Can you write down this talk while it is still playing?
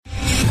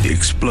The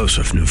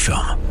explosive new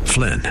film,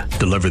 Flynn,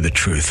 deliver the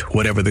truth,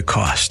 whatever the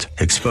cost,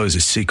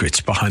 exposes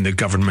secrets behind the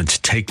government's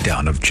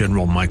takedown of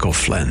General Michael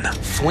Flynn.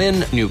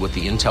 Flynn knew what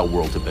the intel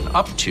world had been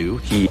up to.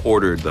 He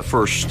ordered the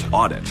first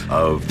audit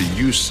of the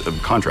use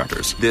of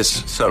contractors.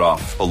 This set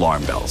off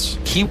alarm bells.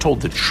 He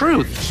told the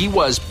truth. He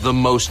was the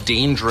most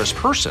dangerous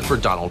person for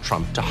Donald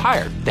Trump to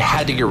hire. They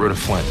had to get rid of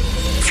Flynn.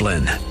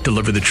 Flynn,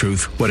 deliver the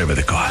truth, whatever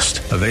the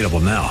cost. Available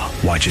now.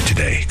 Watch it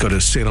today. Go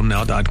to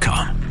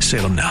salemnow.com.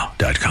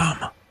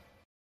 salemnow.com.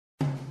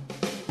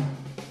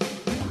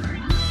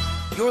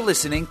 You're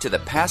listening to the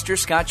Pastor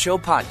Scott Show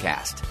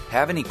podcast.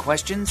 Have any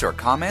questions or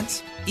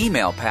comments?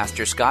 Email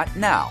Pastor Scott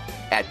now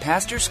at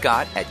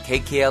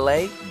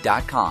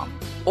pastorscott@kkla.com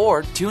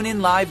or tune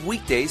in live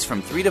weekdays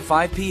from 3 to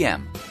 5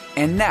 p.m.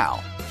 And now,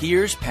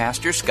 here's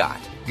Pastor Scott.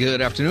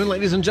 Good afternoon,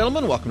 ladies and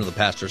gentlemen. Welcome to the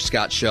Pastor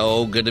Scott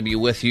Show. Good to be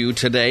with you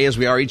today, as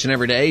we are each and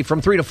every day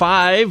from 3 to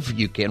 5.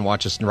 You can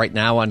watch us right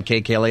now on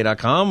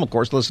kkla.com. Of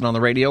course, listen on the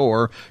radio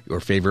or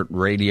your favorite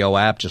radio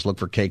app. Just look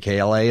for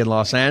KKLA in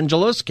Los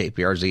Angeles,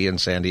 KPRZ in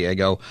San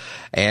Diego,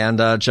 and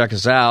check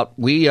us out.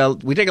 We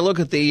take a look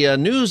at the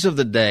news of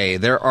the day.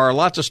 There are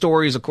lots of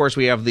stories. Of course,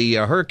 we have the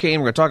hurricane.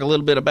 We're going to talk a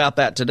little bit about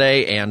that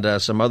today and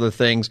some other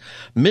things.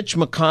 Mitch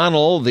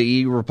McConnell,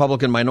 the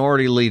Republican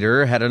minority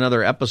leader, had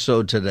another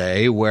episode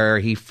today where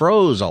he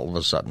froze all of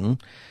a sudden.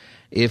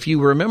 If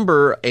you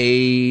remember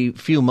a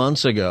few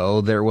months ago,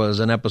 there was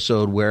an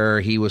episode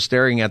where he was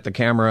staring at the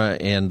camera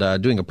and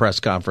doing a press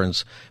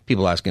conference,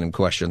 people asking him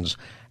questions,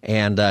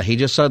 and he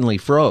just suddenly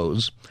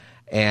froze.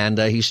 And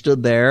he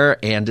stood there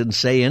and didn't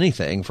say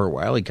anything for a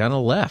while. He kind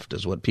of left,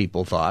 is what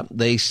people thought.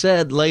 They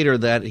said later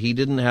that he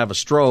didn't have a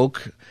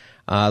stroke,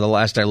 the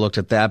last I looked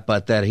at that,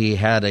 but that he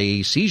had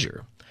a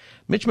seizure.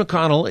 Mitch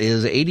McConnell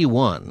is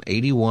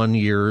 81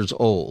 years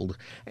old,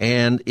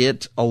 and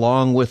it,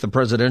 along with the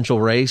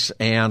presidential race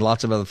and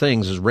lots of other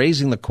things, is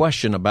raising the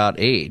question about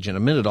age. In a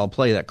minute, I'll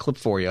play that clip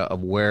for you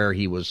of where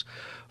he was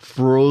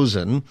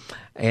frozen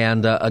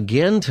and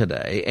again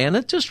today, and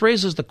it just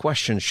raises the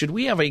question, should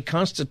we have a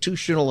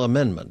constitutional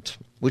amendment,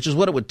 which is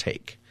what it would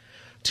take,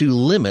 to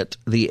limit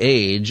the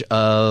age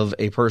of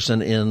a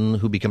person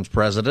who becomes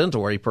president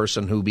or a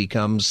person who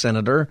becomes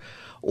senator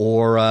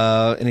or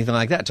anything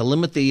like that, to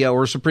limit the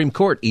or Supreme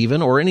Court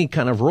even, or any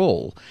kind of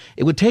role.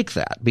 It would take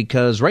that,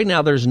 because right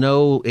now there's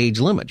no age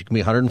limit. You can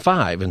be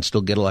 105 and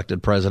still get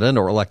elected president,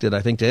 or elected,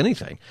 I think, to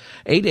anything.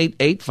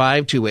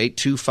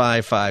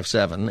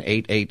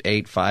 888-528-2557.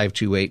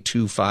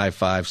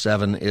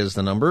 888-528-2557 is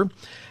the number.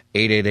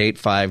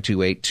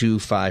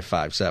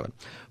 888-528-2557.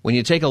 When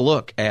you take a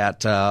look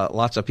at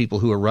lots of people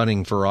who are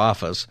running for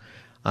office,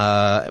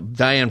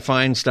 Dianne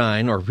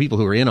Feinstein, or people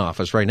who are in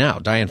office right now,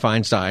 Dianne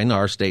Feinstein,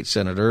 our state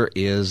senator,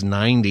 is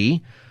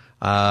 90.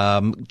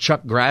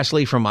 Chuck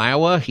Grassley from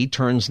Iowa, he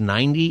turns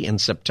 90 in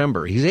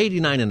September. He's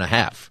 89 and a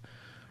half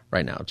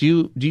right now.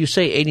 Do you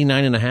say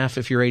 89 and a half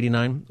if you're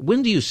 89?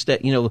 When do you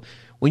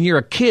when you're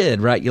a kid,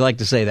 right, you like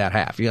to say that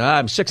half.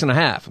 I'm 6 and a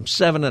half, I'm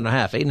 7 and a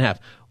half, 8 and a half.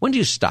 When do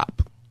you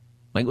stop?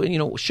 Like,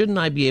 shouldn't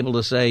I be able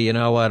to say, you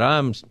know what,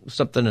 I'm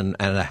something and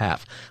a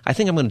half? I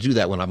think I'm going to do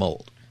that when I'm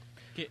old.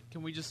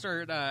 Can we just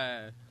start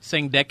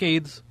saying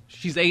decades?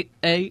 She's eight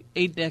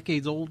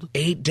decades old.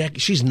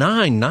 She's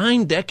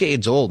nine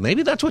decades old.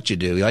 Maybe that's what you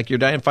do. Like you're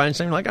Dianne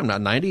Feinstein. Like, I'm not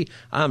 90.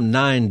 I'm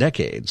 9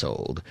 decades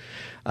old.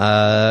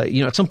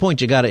 At some point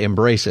you got to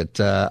embrace it.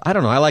 I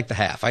don't know. I like the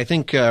half. I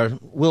think,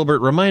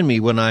 Wilbert, remind me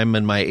when I'm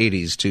in my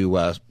 80s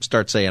to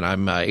start saying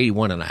I'm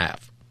 81 and a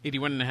half.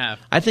 81 and a half.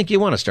 I think you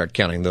want to start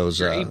counting those.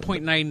 You're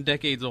 8.9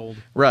 decades old.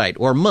 Right,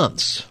 or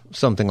months,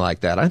 something like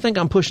that. I think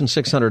I'm pushing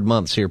 600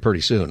 months here pretty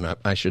soon.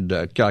 I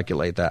should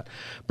calculate that.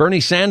 Bernie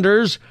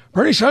Sanders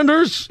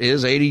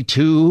is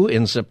 82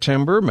 in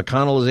September.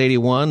 McConnell is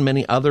 81.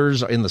 Many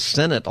others in the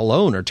Senate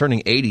alone are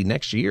turning 80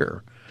 next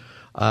year,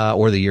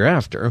 or the year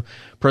after.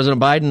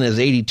 President Biden is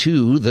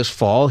 82 this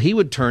fall. He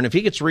would turn, if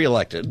he gets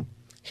reelected,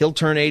 he'll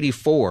turn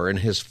 84 in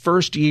his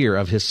first year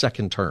of his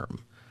second term.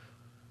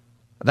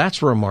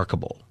 That's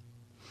remarkable.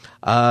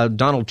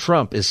 Donald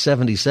Trump is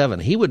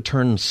 77. He would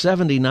turn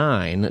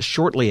 79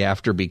 shortly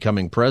after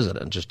becoming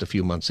president, just a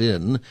few months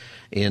in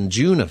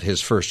June of his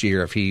first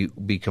year if he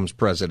becomes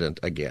president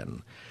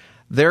again.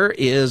 There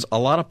is a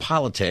lot of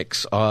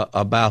politics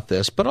about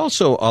this, but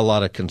also a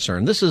lot of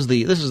concern. This is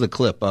the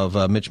clip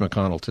of Mitch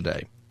McConnell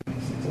today.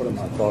 What are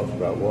my thoughts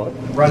about what?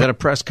 He's at a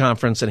press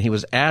conference, and he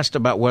was asked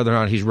about whether or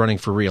not he's running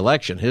for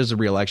re-election. His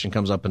re-election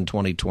comes up in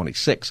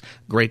 2026.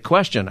 Great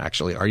question,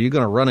 actually. Are you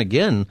going to run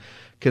again,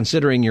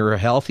 considering your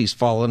health? He's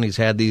fallen. He's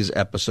had these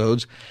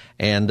episodes,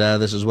 and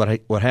this is what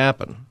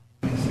happened.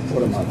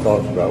 What are my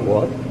thoughts about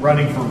what?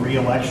 Running for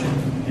re-election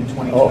in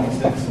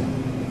 2026.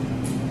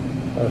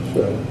 That's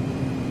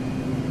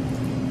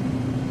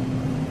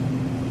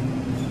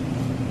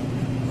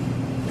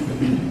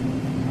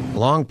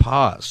Long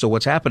pause. So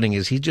what's happening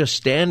is he's just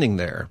standing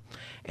there,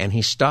 and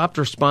he stopped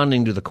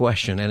responding to the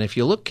question. And if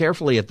you look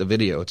carefully at the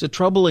video, it's a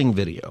troubling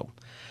video.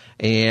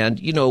 And,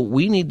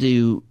 we need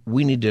to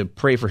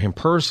pray for him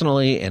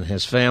personally and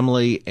his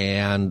family,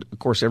 and, of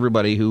course,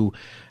 everybody who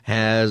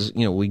has,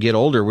 we get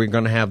older, we're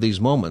going to have these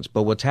moments.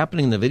 But what's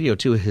happening in the video,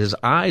 too, his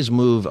eyes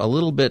move a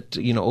little bit,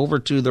 over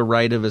to the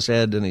right of his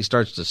head, and he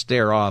starts to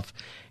stare off,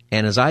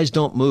 and his eyes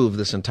don't move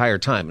this entire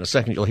time. In a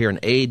second, you'll hear an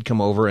aide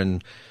come over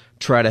and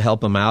try to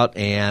help him out,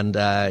 and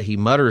he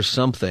mutters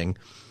something,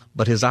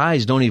 but his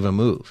eyes don't even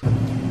move.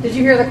 Did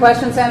you hear the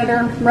question,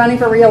 Senator? Running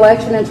for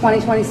re-election in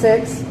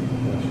 2026?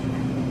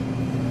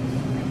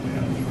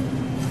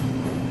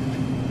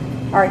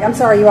 All right, I'm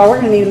sorry, you all. We're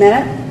going to need a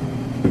minute.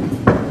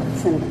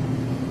 Senator.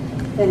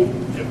 Benny. Yep.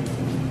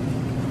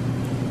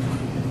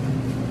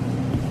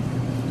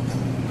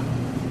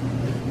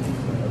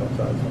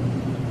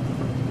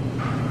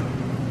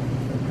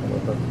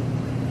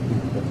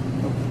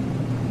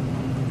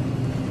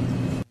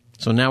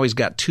 So now he's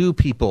got two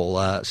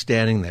people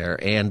standing there,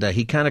 and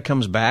he kind of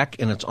comes back,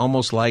 and it's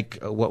almost like,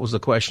 what was the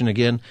question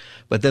again?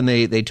 But then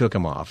they took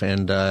him off,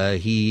 and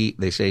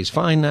they say he's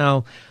fine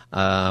now,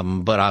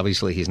 but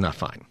obviously he's not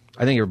fine.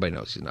 I think everybody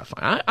knows he's not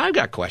fine. I've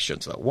got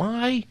questions, though.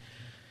 Why?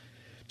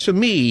 To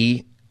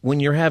me,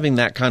 when you're having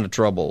that kind of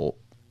trouble,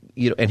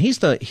 and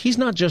he's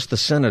not just the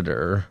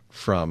senator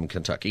from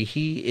Kentucky.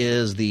 He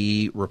is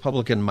the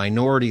Republican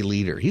minority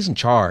leader. He's in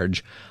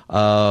charge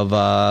of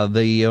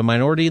the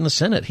minority in the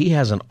Senate. He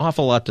has an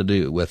awful lot to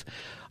do with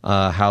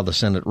how the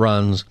Senate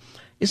runs.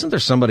 Isn't there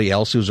somebody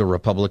else who's a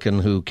Republican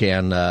who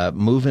can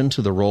move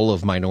into the role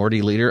of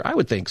minority leader? I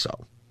would think so.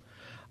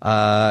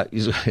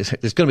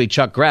 It's going to be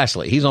Chuck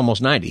Grassley. He's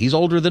almost 90. He's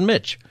older than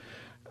Mitch.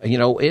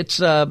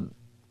 It's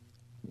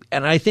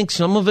and I think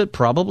some of it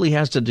probably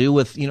has to do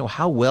with,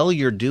 how well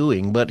you're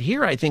doing. But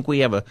here I think we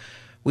have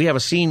a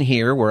scene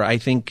here where I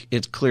think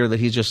it's clear that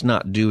he's just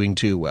not doing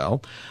too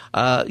well.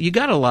 You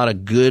got a lot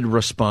of good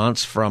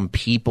response from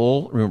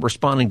people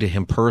responding to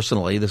him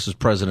personally. This is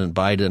President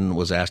Biden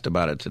was asked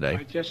about it today.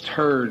 I just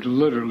heard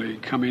literally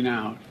coming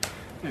out.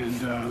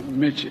 And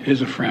Mitch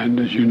is a friend,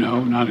 as you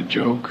know, not a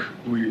joke.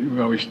 We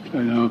always,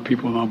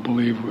 people don't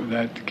believe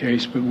that's the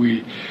case, but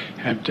we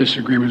have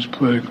disagreements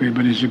politically,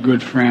 but he's a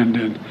good friend.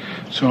 And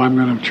so I'm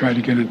going to try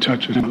to get in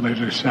touch with him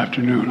later this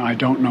afternoon. I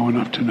don't know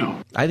enough to know.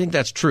 I think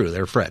that's true.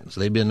 They're friends.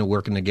 They've been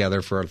working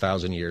together for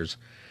 1,000 years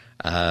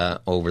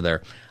over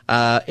there.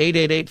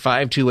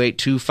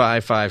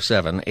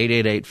 888-528-2557,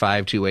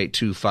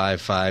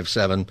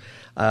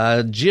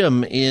 888-528-2557.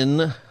 Jim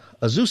in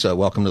Azusa,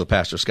 welcome to the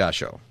Pastor Scott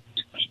Show.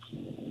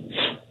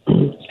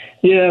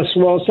 Yes,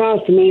 well, it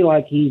sounds to me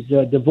like he's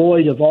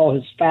devoid of all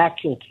his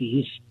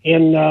faculties.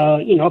 And,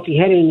 if he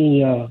had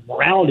any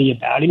morality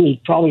about him,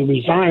 he'd probably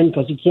resign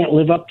because he can't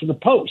live up to the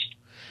post.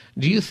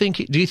 Do you think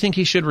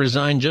he should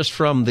resign just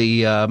from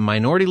the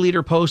minority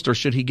leader post, or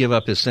should he give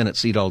up his Senate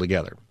seat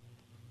altogether?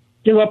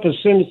 Give up his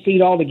Senate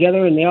seat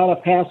altogether, and they ought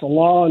to pass a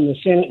law in the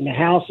Senate and the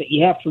House that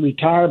you have to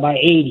retire by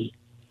 80.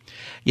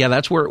 Yeah,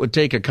 that's where it would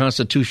take a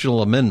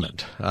constitutional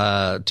amendment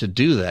to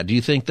do that. Do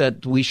you think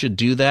that we should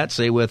do that,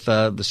 say with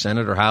the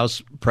Senate or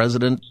House,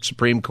 President,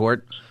 Supreme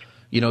Court?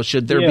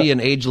 Should there be an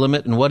age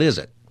limit, and what is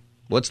it?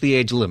 What's the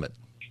age limit?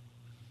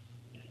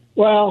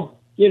 Well,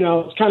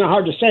 it's kind of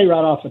hard to say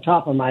right off the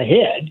top of my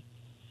head,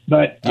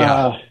 but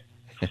I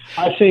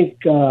think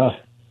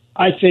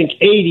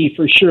 80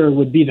 for sure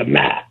would be the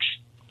max.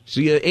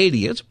 So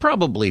 80, it's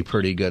probably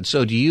pretty good.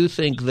 So do you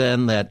think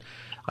then that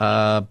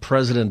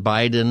President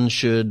Biden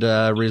should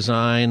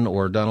resign,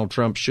 or Donald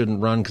Trump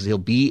shouldn't run because he'll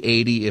be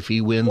 80 if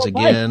he wins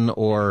again,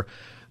 or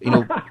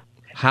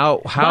how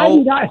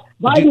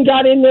Biden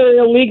got in there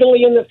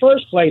illegally in the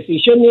first place. He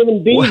shouldn't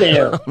even be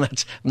there.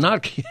 That's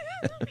not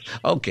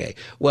okay.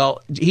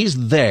 Well,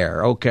 he's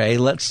there. Okay,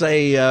 let's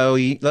say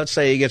he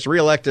gets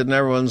reelected and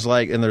everyone's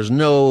like, and there's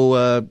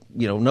no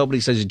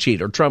nobody says he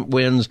cheated, or Trump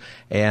wins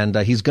and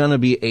he's going to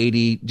be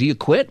 80. Do you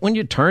quit when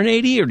you turn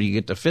 80, or do you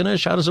get to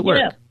finish? How does it work?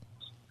 Yeah.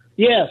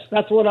 Yes,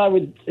 that's what I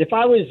would. If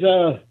I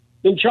was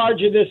in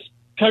charge of this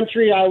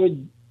country, I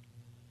would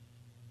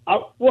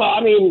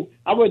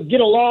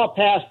get a law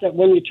passed that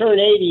when you turn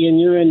 80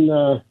 and you're in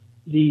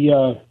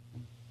the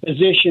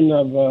position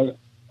of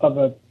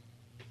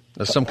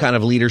some kind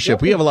of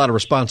leadership, we have a lot of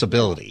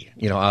responsibility,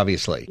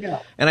 obviously. Yeah.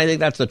 And I think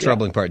that's the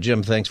troubling part.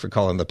 Jim, thanks for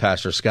calling the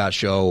Pastor Scott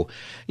Show.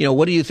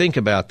 What do you think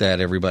about that,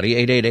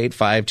 everybody?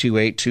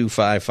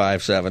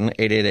 888-528-2557,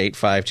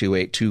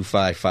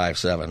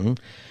 888-528-2557.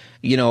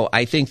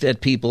 I think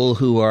that people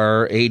who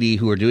are 80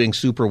 who are doing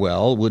super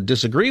well would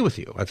disagree with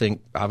you. I think,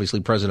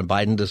 obviously, President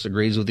Biden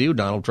disagrees with you.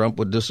 Donald Trump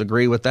would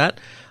disagree with that.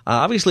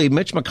 Obviously,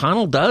 Mitch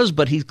McConnell does,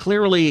 but he's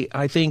clearly,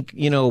 I think,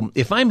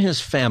 if I'm his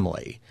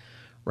family,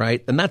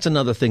 right, and that's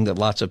another thing that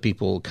lots of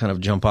people kind of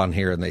jump on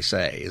here and they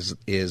say,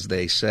 is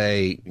they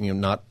say,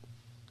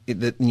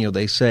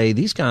 they say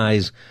these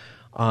guys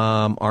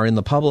are in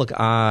the public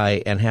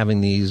eye and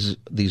having these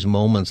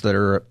moments that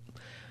are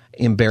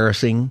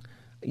embarrassing.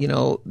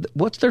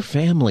 What's their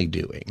family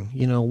doing?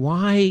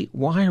 Why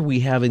are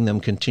we having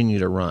them continue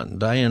to run?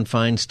 Dianne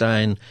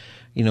Feinstein,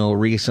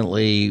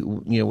 recently,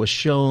 was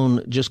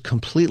shown just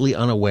completely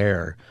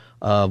unaware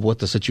of what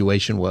the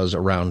situation was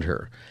around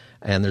her.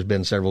 And there's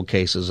been several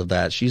cases of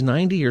that. She's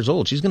 90 years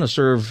old. She's going to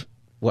serve,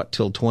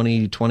 till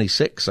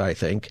 2026, I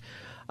think.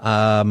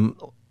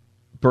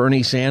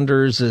 Bernie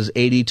Sanders is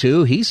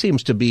 82. He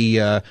seems to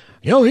be,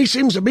 he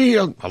seems to be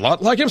a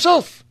lot like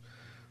himself.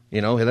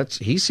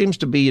 He seems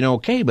to be,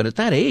 okay. But at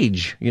that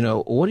age,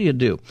 what do you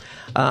do?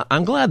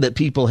 I'm glad that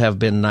people have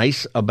been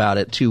nice about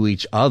it to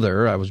each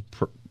other. I was,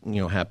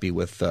 happy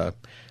with,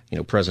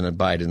 President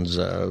Biden's,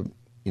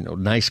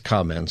 nice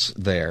comments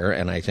there.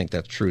 And I think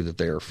that's true that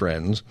they are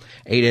friends.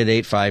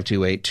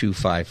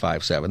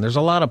 888-528-2557. There's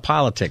a lot of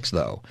politics,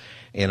 though,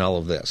 in all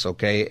of this,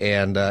 okay?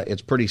 And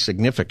it's pretty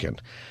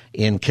significant.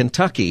 In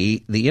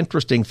Kentucky, the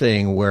interesting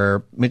thing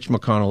where Mitch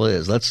McConnell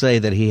is, let's say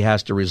that he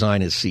has to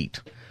resign his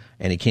seat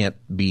and he can't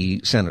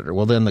be senator.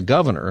 Well, then the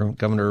governor,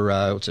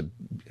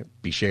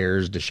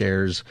 Beshears,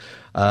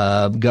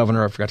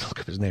 governor, I forgot to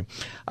look up his name,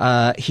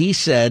 he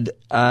said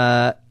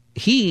right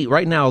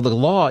now, the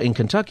law in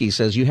Kentucky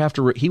says he's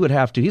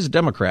a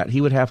Democrat, he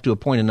would have to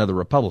appoint another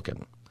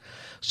Republican.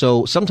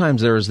 So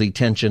sometimes there is the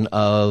tension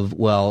of,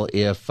 well,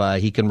 if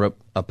he can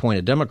appoint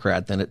a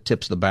Democrat, then it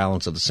tips the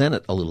balance of the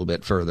Senate a little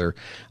bit further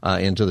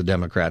into the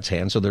Democrats'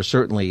 hands. So there's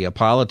certainly a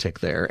politic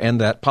there.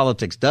 And that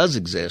politics does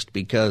exist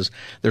because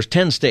there's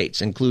 10 states,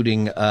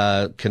 including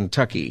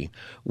Kentucky,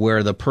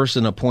 where the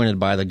person appointed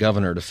by the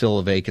governor to fill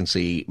a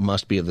vacancy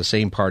must be of the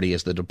same party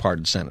as the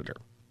departed senator.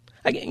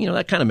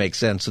 That kind of makes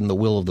sense in the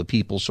will of the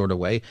people sort of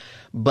way.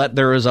 But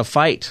there is a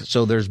fight.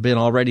 So there's been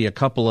already a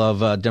couple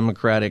of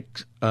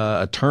Democratic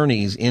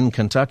attorneys in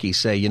Kentucky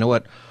say, you know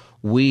what,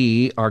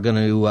 we are going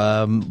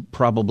to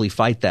probably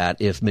fight that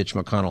if Mitch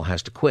McConnell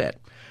has to quit.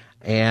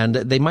 And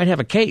they might have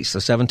a case. The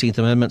 17th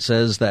Amendment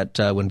says that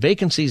when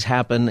vacancies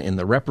happen in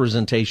the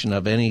representation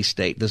of any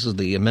state, this is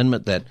the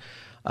amendment that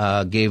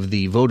gave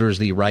the voters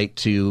the right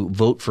to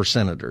vote for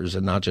senators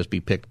and not just be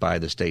picked by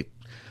the state.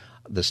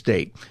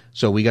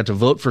 So we got to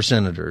vote for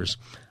senators,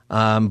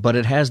 but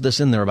it has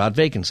this in there about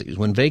vacancies.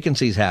 When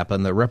vacancies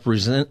happen, the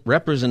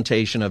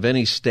representation of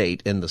any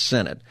state in the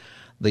Senate,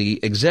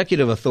 the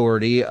executive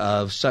authority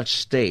of such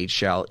state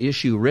shall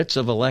issue writs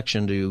of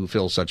election to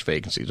fill such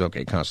vacancies.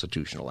 Okay,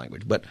 constitutional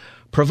language. But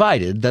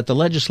provided that the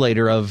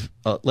legislature of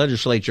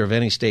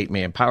any state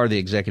may empower the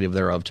executive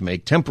thereof to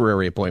make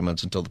temporary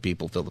appointments until the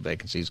people fill the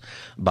vacancies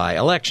by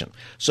election.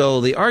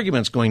 So the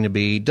argument's going to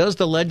be, does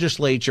the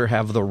legislature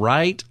have the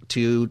right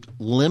to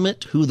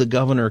limit who the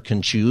governor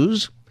can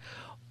choose,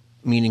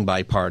 meaning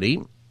by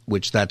party,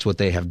 which that's what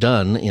they have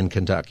done in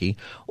Kentucky,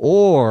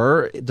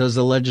 or does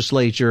the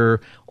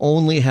legislature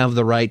only have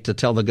the right to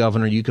tell the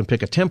governor you can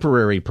pick a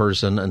temporary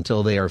person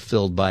until they are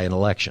filled by an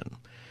election?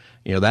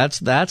 That's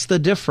the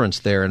difference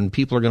there, and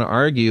people are going to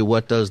argue,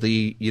 what does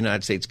the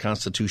United States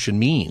Constitution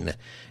mean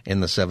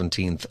in the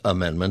 17th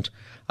Amendment?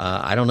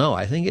 I don't know.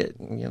 I think it,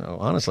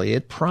 honestly,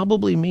 it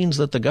probably means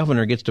that the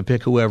governor gets to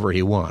pick whoever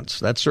he wants.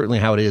 That's certainly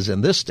how it is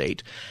in this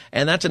state,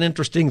 and that's an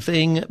interesting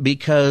thing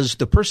because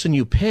the person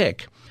you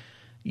pick,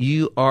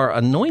 you are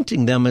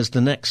anointing them as the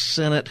next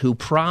Senate who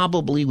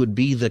probably would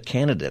be the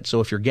candidate.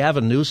 So if you're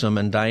Gavin Newsom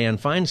and Dianne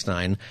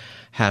Feinstein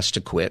has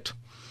to quit,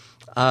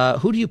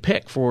 who do you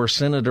pick for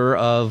senator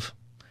of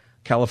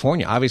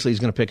California? Obviously, he's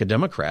going to pick a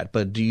Democrat,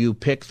 but do you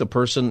pick the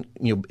person,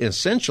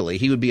 essentially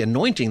he would be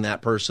anointing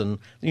that person.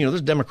 There's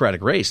a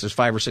Democratic race. There's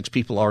 5 or 6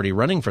 people already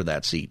running for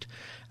that seat.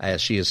 As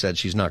she has said,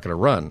 she's not going to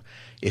run.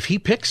 If he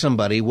picks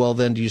somebody, well,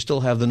 then do you still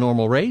have the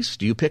normal race?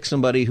 Do you pick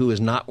somebody who is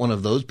not one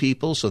of those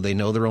people so they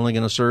know they're only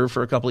going to serve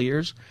for a couple of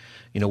years?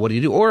 What do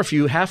you do? Or if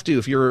you have to,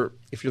 if you're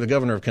the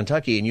governor of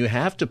Kentucky and you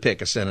have to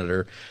pick a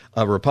senator,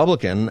 a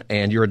Republican,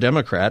 and you're a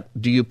Democrat,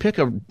 do you pick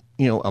a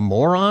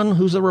moron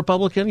who's a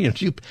Republican?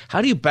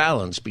 How do you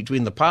balance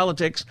between the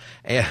politics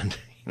and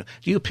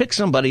do you pick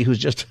somebody who's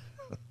just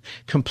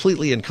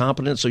completely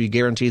incompetent so you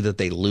guarantee that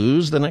they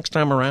lose the next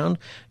time around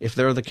if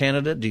they're the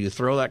candidate? Do you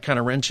throw that kind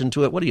of wrench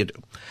into it? What do you do?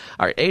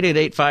 All right,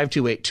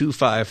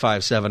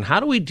 888-528-2557. How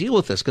do we deal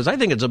with this? Because I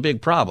think it's a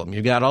big problem.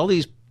 You've got all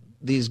these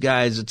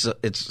guys,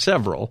 it's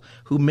several,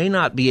 who may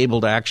not be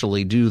able to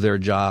actually do their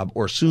job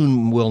or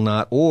soon will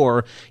not,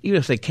 or even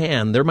if they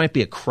can, there might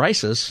be a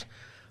crisis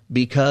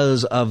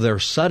because of their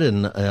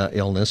sudden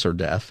illness or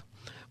death,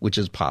 which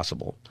is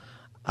possible.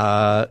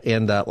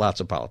 And lots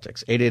of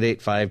politics.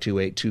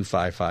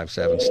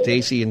 888-528-2557.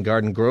 Stacy in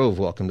Garden Grove,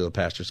 welcome to the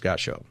Pastor Scott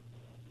Show.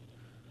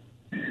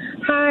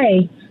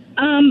 Hi.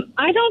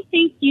 I don't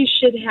think you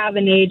should have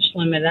an age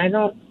limit. I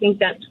don't think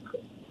that's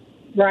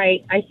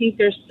right. I think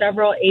there's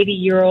several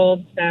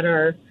 80-year-olds that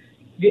are,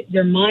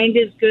 their mind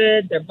is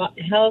good, their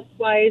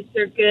health-wise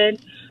they're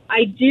good.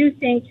 I do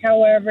think,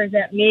 however,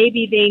 that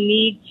maybe they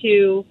need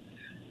to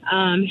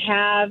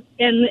have,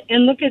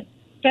 and look at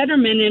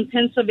Fetterman in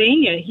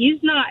Pennsylvania.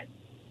 He's not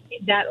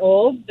that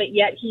old, but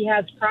yet he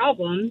has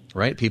problems.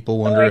 Right. People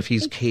wonder if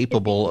he's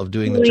capable of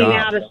doing the job.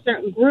 Out a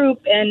certain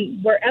group,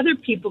 and where other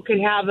people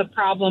could have a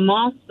problem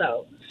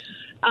also.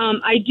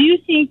 I do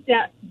think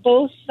that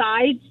both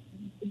sides,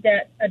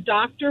 that a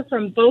doctor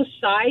from both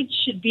sides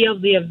should be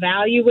able to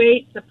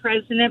evaluate the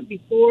president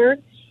before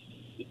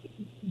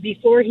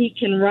he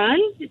can run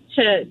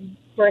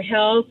for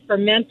health, for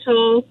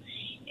mental,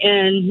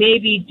 and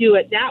maybe do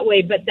it that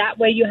way. But that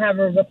way you have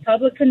a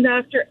Republican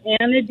doctor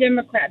and a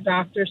Democrat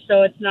doctor,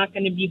 so it's not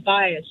going to be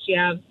biased. You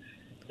have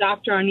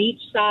doctor on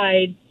each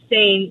side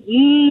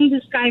saying,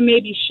 this guy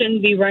maybe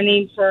shouldn't be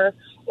running for,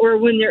 or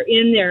when they're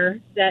in there,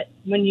 that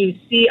when you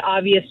see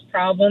obvious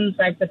problems,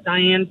 like with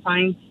Dianne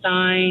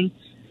Feinstein,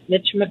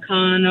 Mitch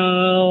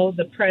McConnell,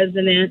 the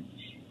president,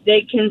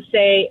 they can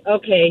say,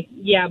 okay,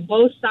 yeah,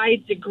 both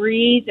sides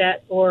agree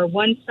that, or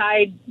one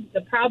side,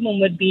 the problem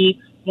would be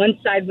one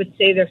side would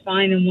say they're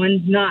fine and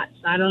one's not.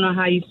 So I don't know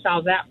how you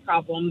solve that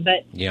problem,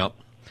 but yep.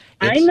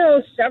 I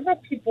know several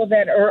people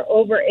that are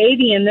over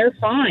 80 and they're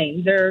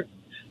fine. They're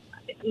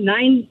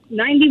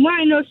 91.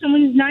 I know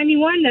someone who's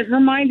 91 that her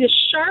mind is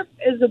sharp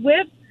as a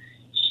whip.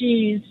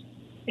 She's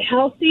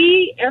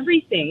healthy,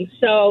 everything.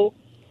 So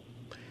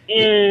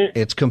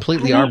it's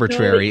completely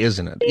arbitrary,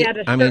 isn't it? At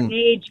a certain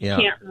age,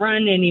 can't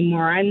run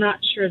anymore. I'm not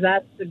sure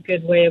that's a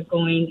good way of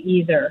going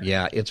either.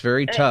 Yeah, it's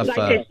very tough. Like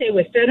I say,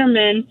 with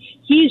Fetterman,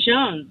 he's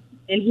young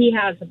and he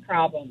has a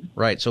problem.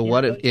 Right. So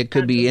what if it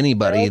could be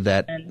anybody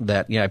that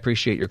I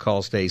appreciate your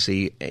call,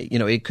 Stacy.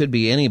 It could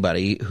be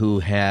anybody who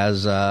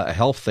has a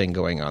health thing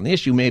going on. The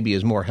issue maybe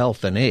is more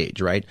health than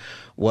age, right?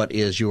 What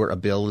is your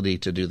ability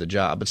to do the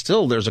job? But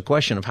still, there's a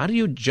question of how do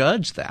you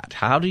judge that?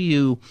 How do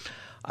you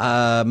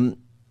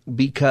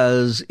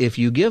because if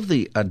you give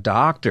a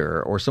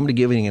doctor or somebody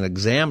giving an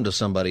exam to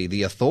somebody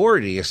the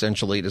authority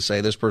essentially to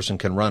say this person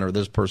can run or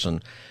this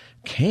person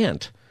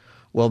can't,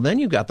 well, then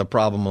you've got the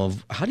problem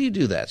of how do you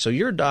do that? So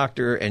you're a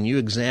doctor and you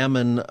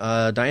examine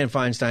Dianne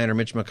Feinstein or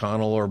Mitch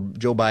McConnell or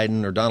Joe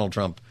Biden or Donald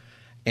Trump,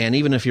 and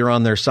even if you're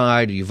on their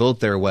side or you vote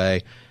their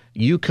way,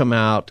 you come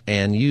out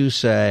and you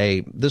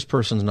say, this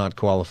person's not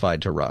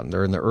qualified to run.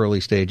 They're in the early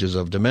stages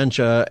of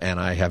dementia, and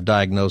I have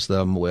diagnosed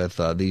them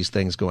with these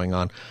things going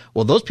on.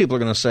 Well, those people are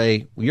going to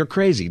say, well, you're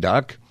crazy,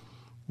 doc,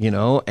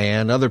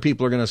 and other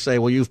people are going to say,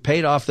 well, you've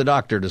paid off the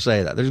doctor to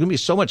say that. There's going to be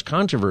so much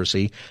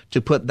controversy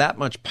to put that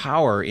much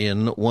power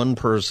in one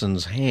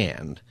person's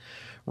hand,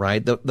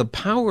 right? The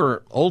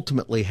power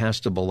ultimately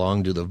has to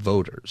belong to the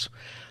voters.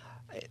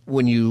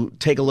 When you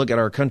take a look at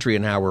our country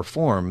and how we're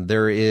formed,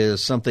 there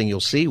is something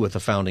you'll see with the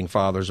Founding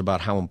Fathers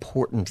about how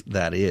important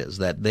that is,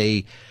 that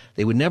they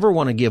would never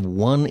want to give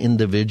one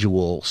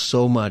individual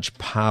so much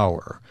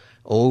power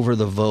over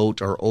the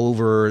vote or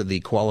over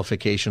the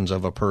qualifications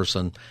of a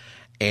person.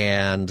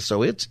 And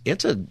so it's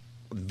a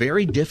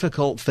very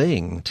difficult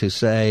thing to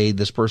say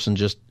this person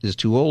just is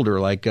too old,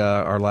 or like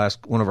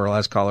one of our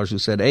last callers who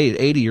said, hey,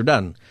 80, you're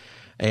done.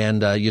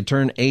 And you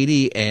turn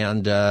 80,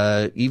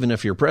 and even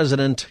if you're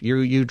president,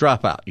 you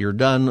drop out. You're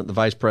done. The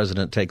vice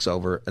president takes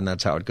over, and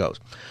that's how it goes.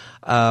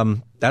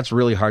 That's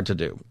really hard to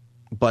do.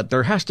 But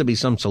there has to be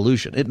some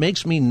solution. It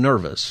makes me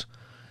nervous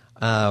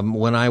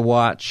when I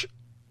watch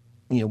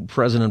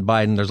President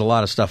Biden. There's a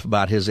lot of stuff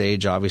about his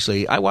age,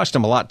 obviously. I watched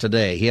him a lot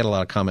today. He had a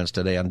lot of comments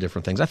today on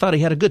different things. I thought he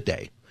had a good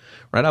day,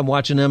 right? I'm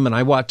watching him, and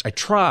I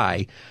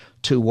try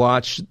to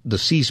watch the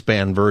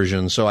C-SPAN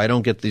version, so I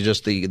don't get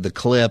just the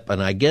clip,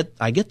 and I get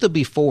the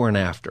before and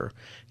after.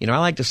 I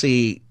like to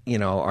see,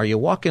 are you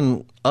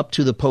walking up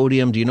to the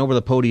podium? Do you know where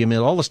the podium is?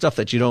 All the stuff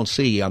that you don't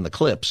see on the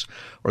clips,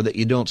 or that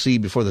you don't see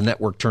before the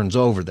network turns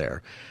over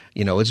there.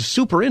 It's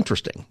super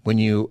interesting when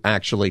you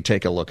actually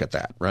take a look at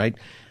that, right?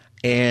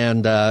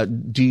 And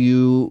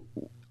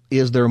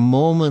is there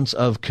moments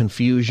of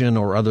confusion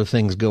or other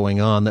things going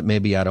on that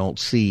maybe I don't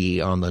see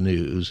on the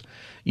news?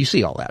 You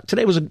see all that.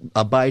 Today was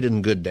a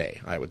Biden good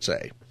day, I would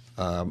say.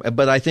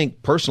 But I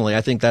think, personally,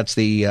 that's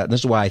this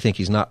is why I think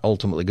he's not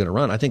ultimately going to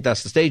run. I think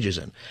that's the stage he's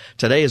in.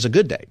 Today is a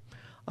good day.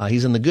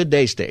 He's in the good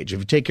day stage. If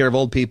you take care of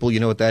old people, you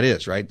know what that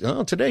is, right?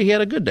 Oh, today he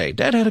had a good day.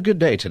 Dad had a good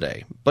day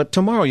today. But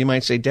tomorrow you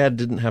might say, Dad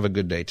didn't have a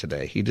good day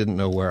today. He didn't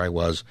know where I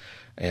was,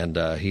 and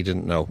he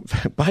didn't know.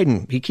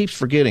 Biden, he keeps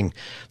forgetting.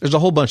 There's a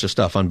whole bunch of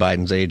stuff on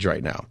Biden's age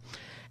right now.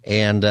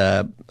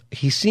 And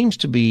he seems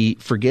to be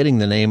forgetting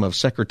the name of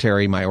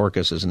Secretary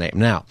Mayorkas' name.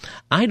 Now,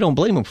 I don't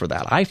blame him for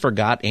that. I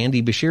forgot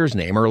Andy Beshear's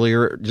name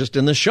earlier just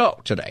in the show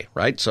today,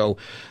 right? So,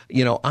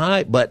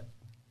 but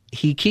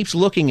he keeps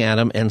looking at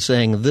him and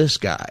saying, this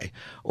guy,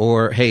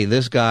 or, hey,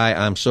 this guy,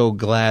 I'm so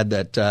glad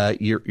that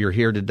you're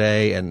here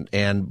today.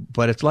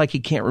 But it's like he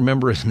can't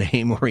remember his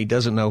name, or he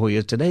doesn't know who he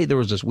is. Today, there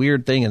was this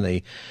weird thing in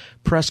the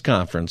press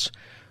conference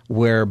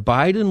where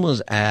Biden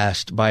was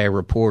asked by a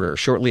reporter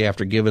shortly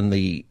after giving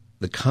the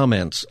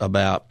comments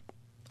about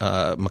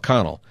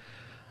McConnell,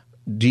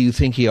 do you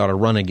think he ought to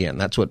run again?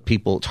 That's what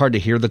it's hard to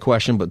hear the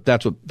question, but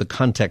that's what the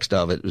context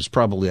of it is.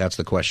 Probably that's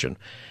the question.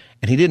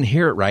 And he didn't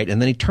hear it right. And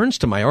then he turns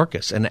to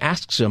Mayorkas and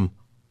asks him,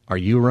 are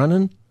you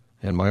running?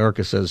 And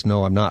Mayorkas says,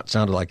 no, I'm not.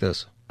 Sounded like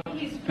this.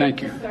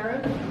 Thank you.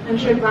 And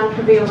should run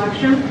for the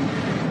election.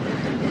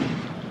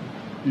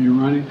 Are you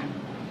running?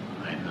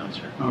 I am not,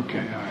 sir. Okay,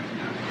 all right.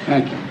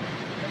 Thank you.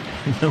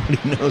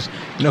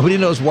 Nobody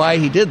knows why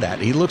he did that.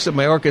 He looks at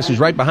Mayorkas, who's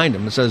right behind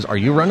him, and says, are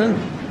you running?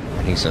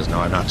 And he says, no,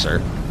 I'm not, sir.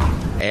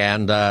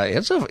 And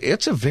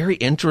it's a very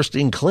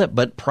interesting clip,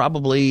 but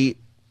probably,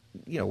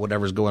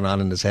 whatever's going on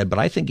in his head. But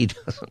I think he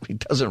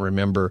doesn't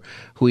remember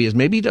who he is.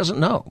 Maybe he doesn't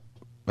know.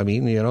 I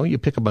mean, you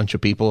pick a bunch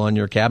of people on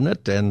your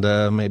cabinet, and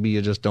maybe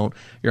you just don't.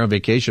 You're on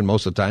vacation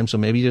most of the time, so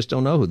maybe you just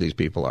don't know who these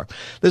people are.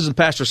 This is the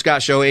Pastor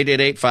Scott Show,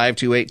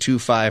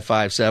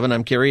 888-528-2557.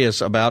 I'm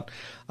curious about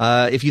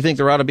if you think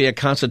there ought to be a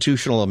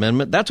constitutional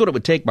amendment. That's what it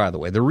would take, by the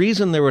way. The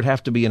reason there would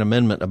have to be an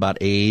amendment about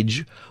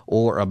age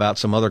or about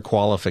some other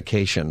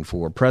qualification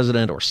for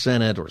president or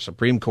Senate or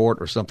Supreme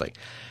Court or something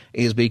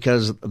is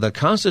because the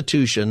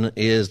Constitution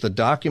is the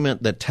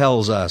document that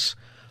tells us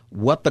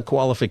what the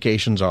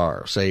qualifications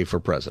are, say, for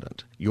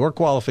president. Your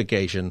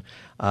qualification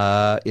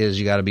is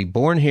you got to be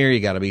born here, you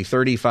got to be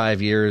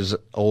 35 years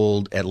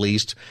old at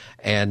least,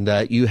 and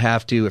you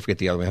have to, I forget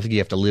the other one, I think you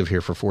have to live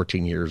here for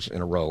 14 years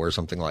in a row or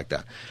something like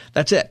that.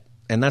 That's it.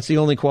 And that's the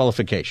only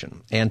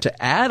qualification. And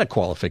to add a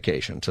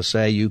qualification to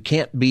say you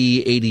can't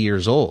be 80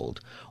 years old,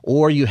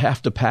 or you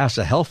have to pass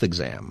a health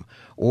exam,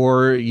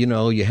 or,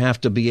 you have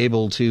to be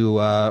able to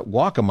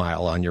walk a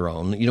mile on your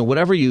own,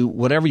 whatever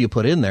you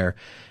put in there,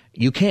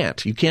 you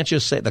can't. You can't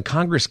just say the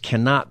Congress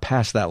cannot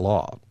pass that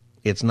law.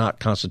 It's not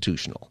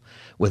constitutional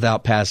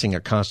without passing a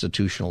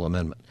constitutional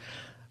amendment.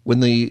 When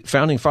the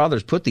founding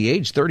fathers put the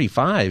age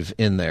 35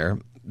 in there,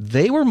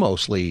 they were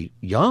mostly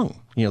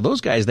young.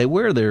 Those guys, they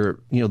wear their,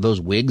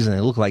 those wigs and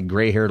they look like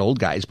gray-haired old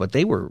guys, but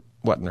they were,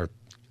 in their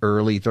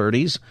early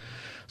 30s,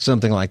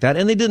 something like that.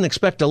 And they didn't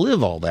expect to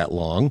live all that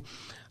long.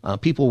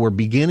 People were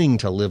beginning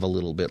to live a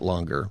little bit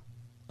longer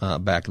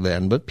back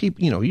then, but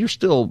people, you're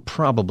still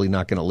probably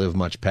not going to live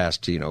much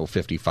past,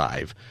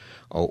 55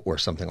 or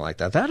something like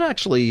that. That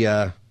actually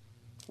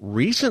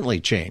recently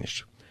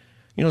changed.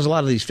 There's a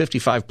lot of these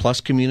 55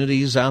 plus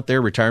communities out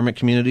there, retirement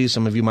communities.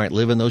 Some of you might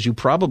live in those. You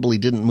probably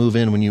didn't move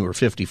in when you were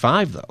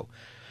 55, though.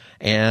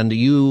 And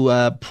you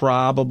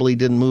probably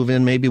didn't move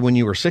in maybe when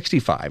you were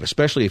 65,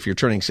 especially if you're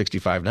turning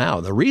 65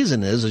 now. The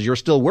reason is you're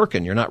still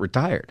working. You're not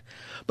retired.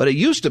 But it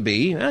used to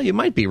be, you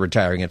might be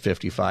retiring at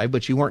 55,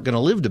 but you weren't going to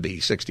live to be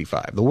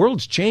 65. The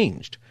world's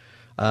changed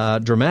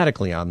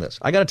dramatically on this.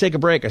 I got to take a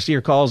break. I see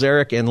your calls,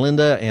 Eric and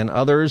Linda and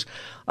others.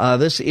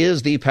 This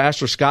is the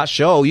Pastor Scott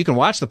Show. You can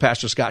watch the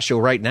Pastor Scott Show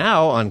right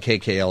now on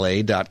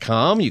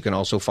KKLA.com. You can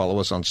also follow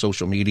us on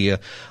social media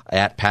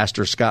at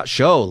Pastor Scott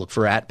Show. Look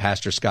for at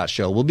Pastor Scott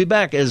Show. We'll be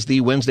back as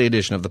the Wednesday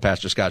edition of the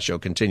Pastor Scott Show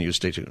continues.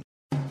 Stay tuned.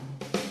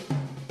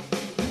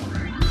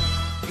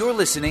 You're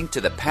listening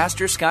to the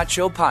Pastor Scott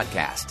Show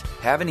podcast.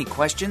 Have any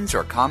questions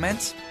or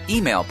comments?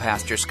 Email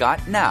Pastor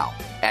Scott now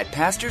at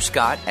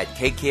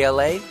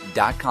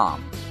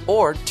pastorscott@kkla.com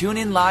or tune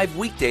in live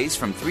weekdays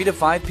from 3 to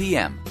 5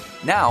 p.m.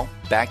 Now,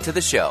 back to the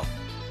show.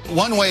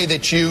 One way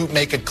that you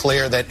make it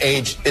clear that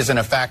age isn't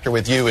a factor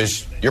with you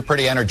is you're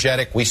pretty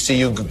energetic. We see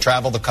you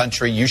travel the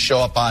country. You show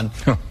up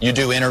you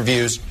do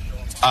interviews.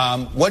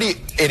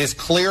 It is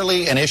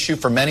clearly an issue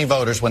for many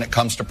voters when it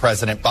comes to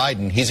President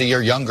Biden. He's a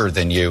year younger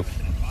than you.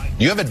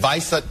 Do you have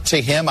advice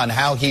to him on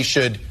how he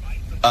should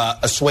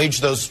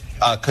assuage those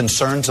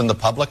concerns in the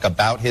public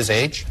about his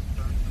age?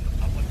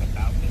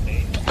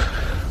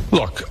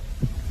 Look,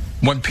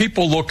 when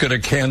people look at a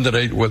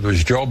candidate, whether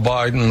it's Joe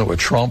Biden or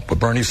Trump or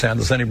Bernie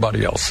Sanders,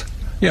 anybody else,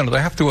 they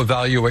have to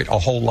evaluate a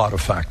whole lot of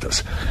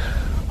factors.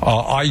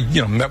 I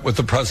met with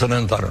the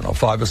president,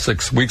 5 or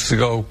 6 weeks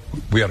ago.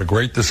 We had a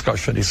great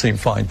discussion. He seemed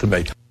fine to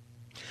me.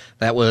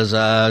 That was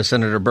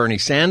Senator Bernie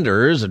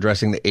Sanders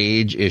addressing the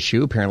age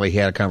issue. Apparently he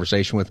had a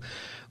conversation with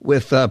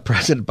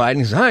President Biden.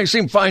 He said, "He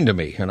seemed fine to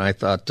me." And I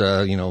thought,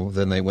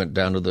 then they went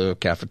down to the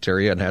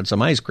cafeteria and had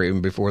some ice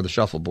cream before the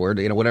shuffleboard,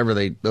 whatever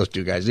those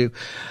two guys do.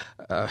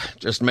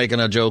 Just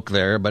making a joke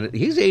there, but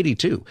he's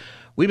 82.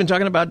 We've been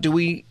talking about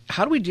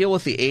how do we deal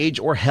with the age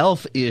or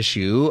health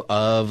issue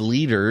of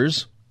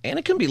leaders, and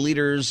it can be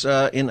leaders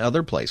in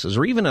other places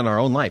or even in our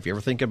own life. You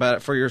ever think about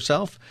it for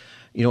yourself?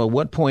 At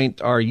what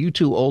point are you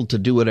too old to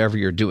do whatever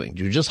you're doing?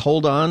 Do you just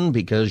hold on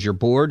because you're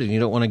bored and you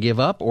don't want to give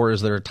up? Or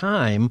is there a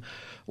time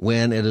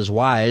when it is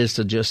wise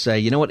to just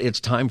say, it's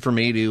time for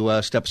me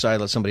to step aside,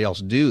 let somebody else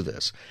do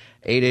this?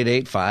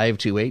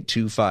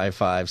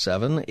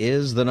 888-528-2557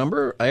 is the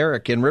number.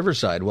 Eric in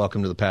Riverside,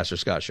 welcome to the Pastor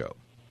Scott Show.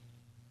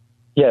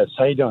 Yes,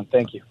 how you doing?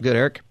 Thank you. Good,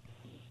 Eric.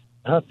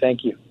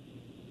 Thank you.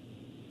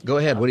 Go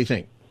ahead. What do you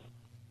think?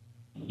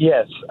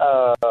 Yes,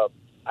 I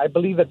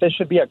believe that there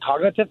should be a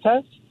cognitive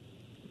test.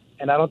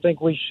 And I don't think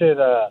we should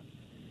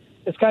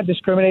it's kind of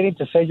discriminating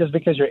to say just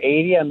because you're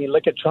 80. I mean,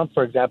 look at Trump,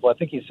 for example. I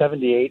think he's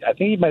 78. I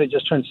think he might have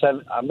just turned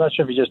 7. I'm not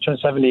sure if he just turned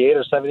 78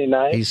 or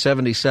 79. He's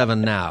 77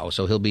 now,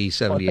 so he'll be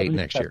 78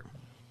 next year.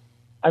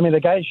 I mean,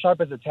 the guy is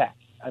sharp as a tack.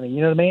 I mean,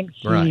 you know what I mean?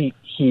 Right.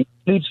 He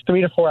sleeps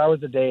 3 to 4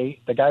 hours a day.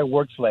 The guy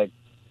works like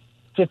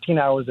 15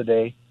 hours a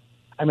day.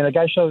 I mean, the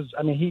guy shows,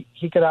 he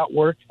could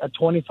outwork a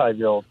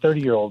 25-year-old,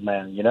 30-year-old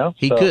man,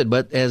 He could,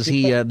 but as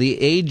the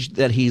age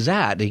that he's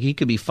at, he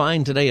could be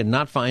fine today and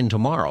not fine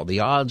tomorrow. The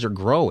odds are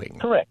growing.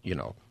 Correct.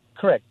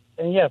 Correct.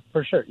 And yeah,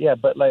 for sure. Yeah,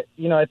 but I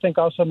think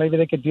also maybe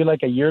they could do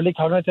like a yearly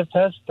cognitive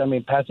test.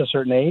 Past a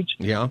certain age.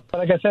 Yeah.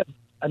 But like I said,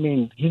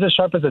 he's as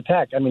sharp as a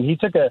tack. He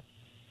took a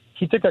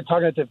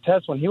cognitive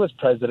test when he was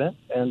president,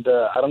 and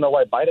I don't know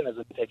why Biden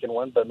hasn't taken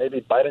one, but maybe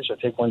Biden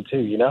should take one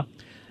too,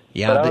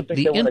 Yeah,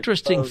 the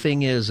interesting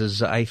thing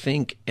is I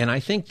think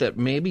that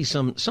maybe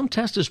some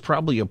test is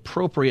probably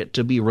appropriate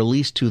to be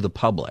released to the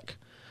public.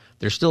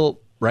 They're still,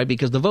 right,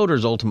 because the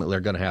voters ultimately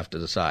are going to have to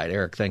decide.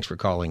 Eric, thanks for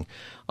calling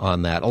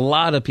on that. A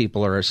lot of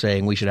people are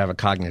saying we should have a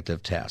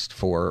cognitive test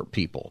for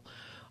people.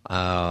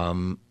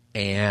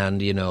 And,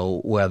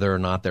 whether or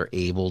not they're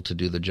able to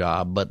do the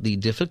job. But the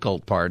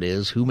difficult part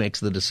is who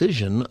makes the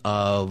decision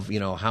of,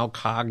 how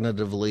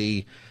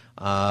cognitively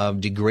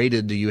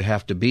degraded do you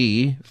have to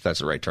be, if that's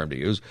the right term to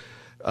use,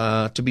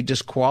 to be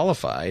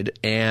disqualified.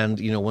 And,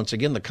 once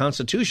again, the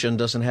Constitution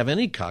doesn't have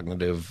any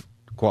cognitive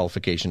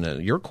qualification in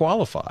it. You're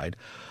qualified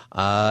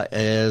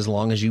as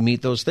long as you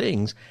meet those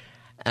things.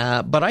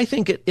 But I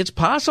think it's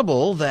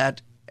possible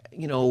that,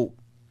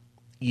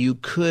 you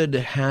could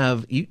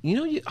have,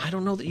 I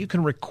don't know that you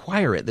can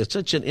require it. It's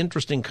such an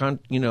interesting,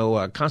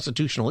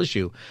 constitutional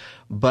issue.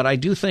 But I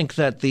do think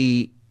that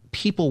the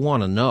people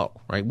want to know,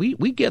 right?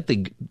 We get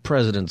the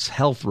president's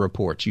health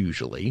reports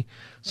usually.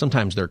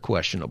 Sometimes they're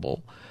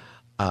questionable.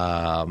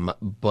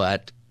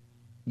 But,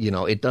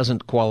 it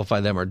doesn't qualify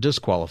them or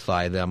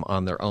disqualify them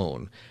on their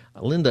own.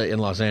 Linda in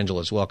Los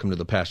Angeles, welcome to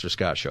the Pastor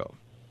Scott Show.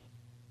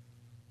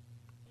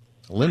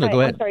 Linda, Hi,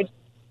 go ahead. I'm sorry.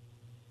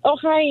 Oh,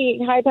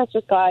 hi,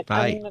 Pastor Scott.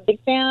 Hi. I'm a big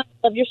fan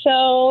of your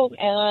show,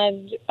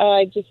 and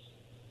I just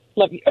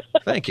love you.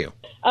 Thank you.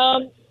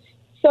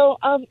 So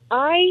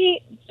I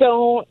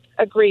don't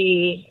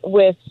agree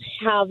with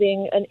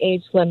having an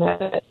age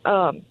limit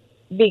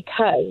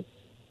because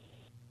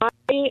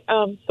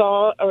I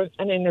saw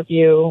an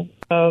interview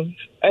of,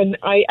 and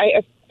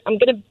I'm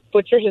going to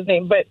butcher his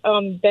name, but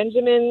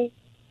Benjamin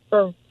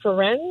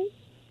Ferencz,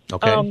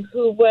 okay.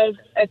 Who was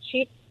a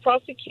chief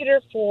prosecutor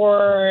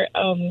for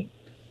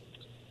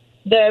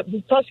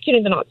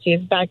prosecuting the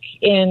Nazis back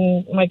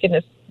in, my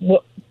goodness,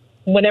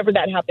 whenever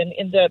that happened,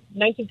 in the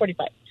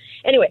 1945.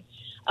 Anyway,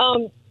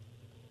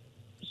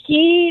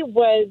 he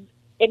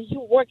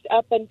worked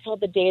up until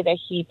the day that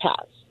he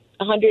passed,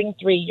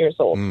 103 years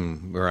old.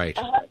 Right.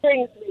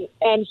 103.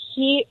 And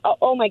he,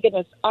 oh my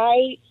goodness,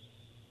 I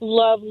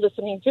love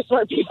listening to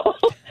smart people.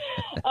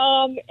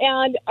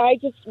 And I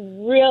just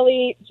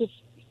really just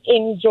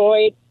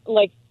enjoyed,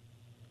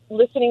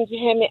 listening to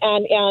him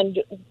and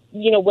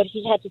what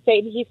he had to say.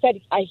 And he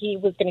said he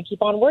was going to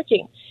keep on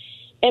working.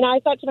 And I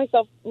thought to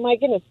myself, my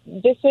goodness,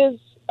 this is,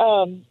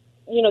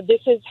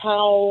 this is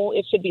how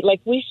it should be.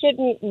 We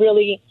shouldn't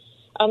really,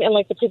 and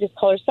like the previous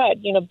caller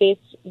said,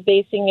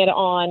 basing it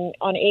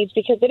on age,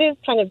 because it is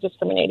kind of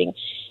discriminating.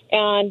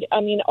 And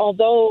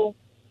although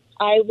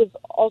I was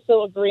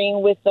also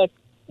agreeing with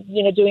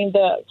doing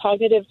the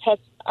cognitive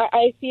test,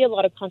 I see a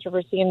lot of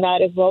controversy in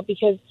that as well,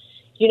 because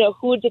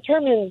who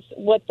determines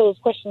what those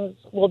questions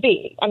will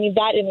be?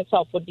 That in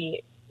itself would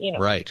be,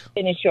 right.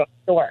 an issue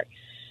to work.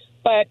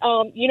 But,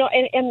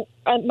 and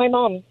my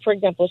mom, for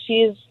example,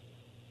 she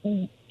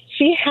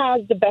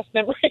has the best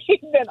memory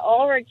than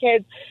all of her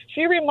kids.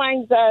 She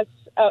reminds us,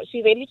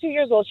 she's 82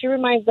 years old. She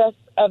reminds us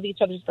of each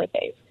other's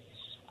birthdays.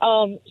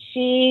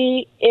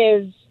 She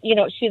is,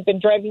 she's been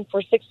driving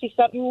for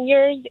 60-something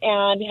years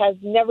and has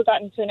never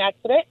gotten into an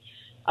accident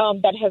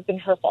that has been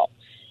her fault.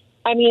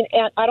 And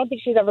I don't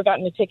think she's ever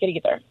gotten a ticket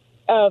either.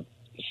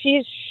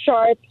 She's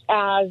sharp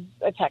as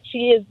a tack.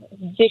 She is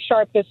the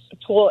sharpest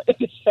tool in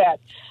the shed.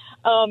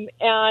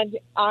 And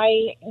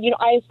I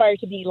aspire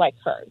to be like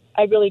her.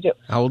 I really do.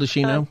 How old is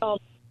she now?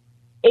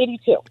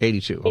 82.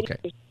 82, okay.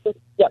 82.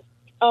 Yep.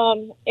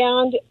 And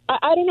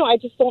I don't know. I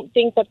just don't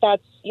think that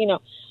that's,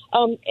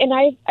 and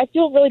I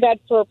feel really bad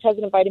for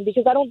President Biden,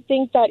 because I don't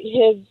think that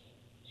his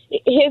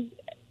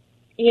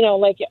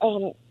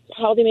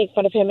how they make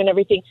fun of him and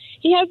everything.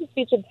 He has a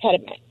speech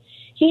impediment.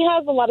 He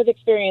has a lot of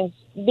experience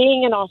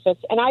being in office,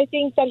 and I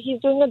think that he's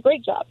doing a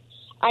great job.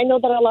 I know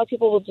that a lot of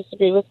people will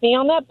disagree with me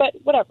on that, but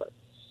whatever.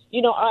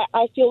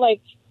 I feel like,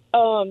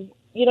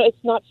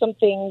 it's not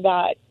something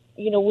that,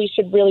 we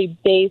should really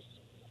base,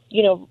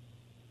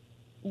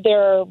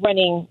 their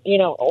running,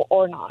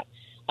 or not.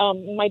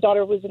 My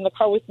daughter was in the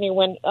car with me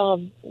when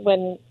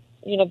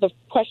the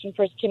question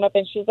first came up,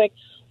 and she's like,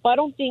 well, I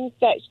don't think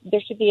that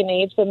there should be an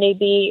age, but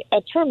maybe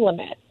a term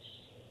limit.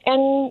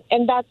 And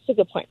that's a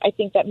good point. I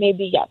think that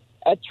maybe, yes,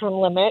 a term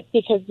limit,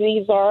 because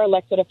these are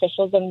elected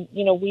officials, and,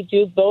 we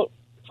do vote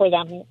for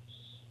them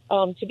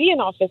to be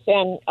in office.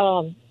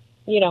 And,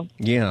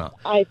 yeah,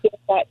 I think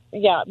that,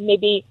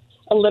 maybe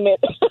a limit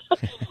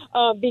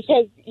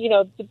because,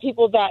 the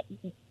people that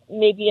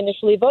maybe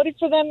initially voted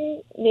for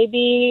them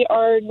maybe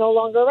are no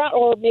longer around,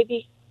 or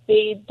maybe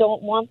they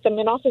don't want them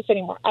in office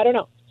anymore. I don't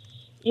know.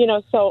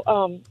 So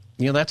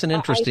that's an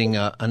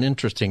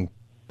interesting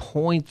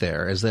point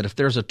there, is that if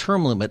there's a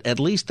term limit, at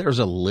least there's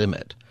a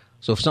limit.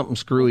 So if something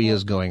screwy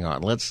is going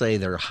on, let's say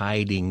they're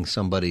hiding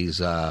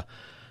somebody's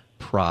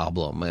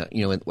problem. I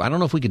don't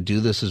know if we could do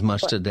this as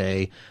much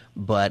today,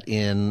 but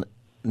in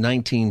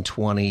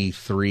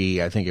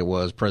 1923, I think it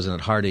was,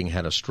 President Harding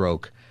had a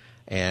stroke,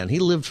 and he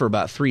lived for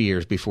about 3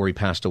 years before he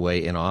passed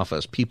away in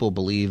office. People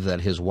believe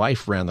that his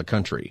wife ran the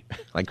country.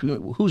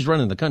 Who's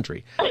running the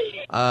country?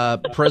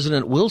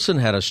 President Wilson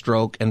had a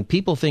stroke, and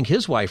people think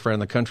his wife ran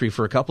the country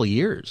for a couple of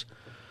years.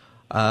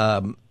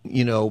 And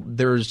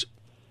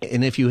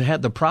if you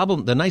had the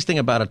problem, the nice thing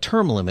about a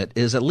term limit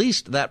is at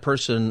least that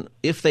person,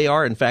 if they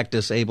are in fact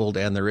disabled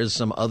and there is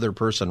some other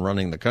person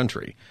running the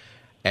country,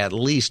 at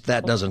least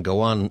that doesn't go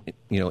on,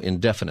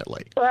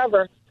 indefinitely.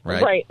 Forever.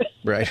 Right.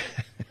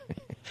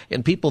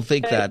 And people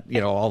think that,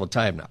 all the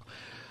time now.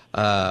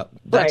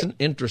 That's an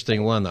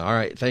interesting one, though. All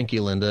right. Thank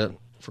you, Linda,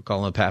 for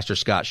calling the Pastor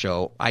Scott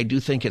Show. I do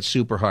think it's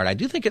super hard. I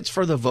do think it's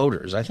for the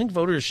voters. I think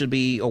voters should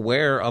be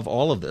aware of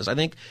all of this. I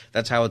think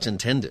that's how it's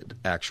intended,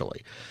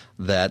 actually,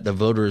 that the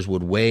voters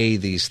would weigh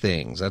these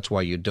things. That's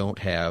why you don't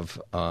have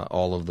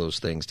all of those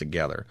things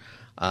together.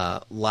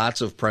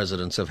 Lots of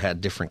presidents have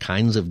had different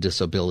kinds of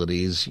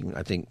disabilities.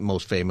 I think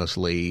most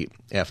famously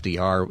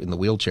FDR in the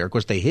wheelchair. Of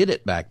course, they hid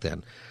it back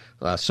then.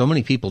 So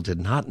many people did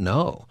not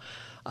know.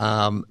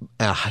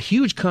 A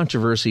huge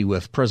controversy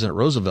with President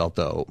Roosevelt,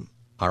 though,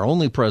 our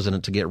only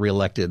president to get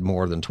reelected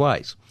more than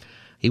twice.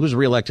 He was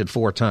reelected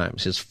 4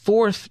 times. His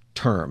 4th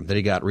term that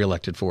he got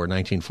reelected for in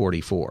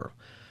 1944,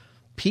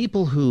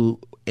 people who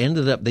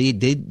ended up, they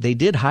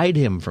did hide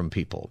him from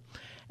people.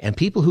 And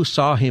people who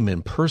saw him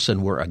in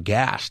person were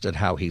aghast at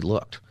how he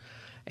looked.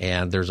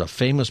 And there's a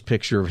famous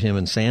picture of him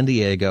in San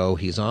Diego.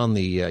 He's on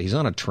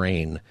a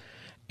train,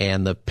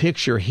 and the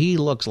picture, he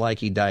looks like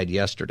he died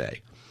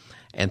yesterday.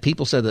 And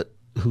people said that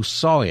who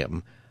saw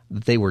him,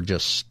 they were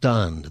just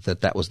stunned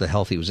that was the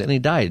health he was in. And he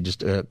died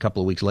just a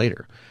couple of weeks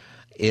later.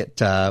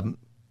 There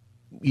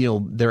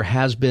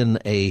has been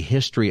a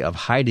history of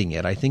hiding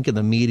it. I think in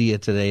the media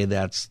today,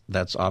 that's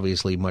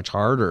obviously much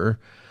harder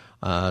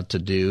to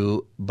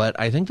do, but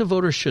I think the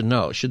voters should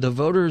know. Should the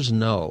voters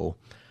know,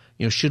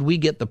 should we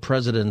get the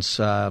president's,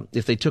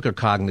 if they took a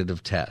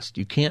cognitive test,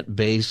 you can't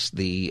base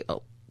the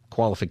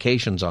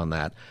qualifications on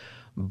that,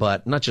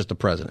 but not just the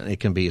president. It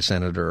can be a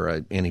senator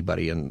or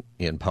anybody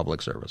in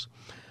public service.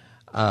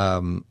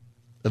 The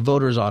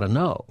voters ought to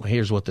know.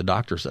 Here's what the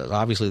doctor says.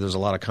 Obviously, there's a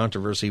lot of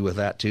controversy with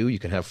that, too. You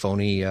can have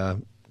phony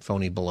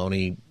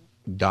baloney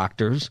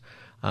doctors.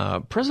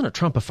 President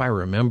Trump, if I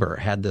remember,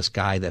 had this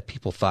guy that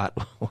people thought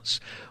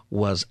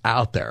was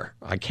out there.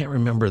 I can't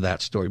remember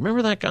that story.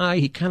 Remember that guy?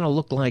 He kind of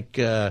looked like,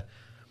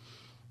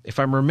 if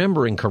I'm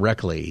remembering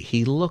correctly,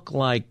 he looked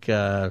like,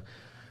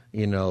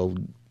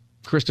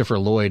 Christopher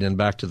Lloyd in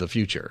Back to the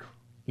Future.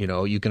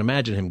 You can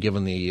imagine him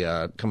giving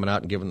coming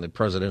out and giving the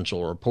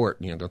presidential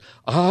report.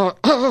 Well,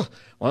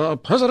 the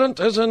president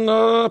is in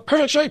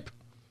perfect shape.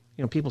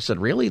 People said,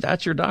 really?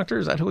 That's your doctor?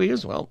 Is that who he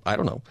is? Well, I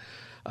don't know.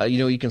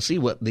 You can see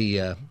what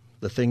the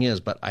thing is,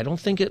 but I don't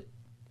think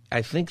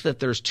I think that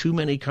there's too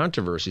many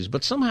controversies,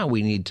 but somehow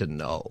we need to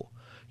know.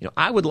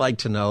 I would like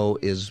to know,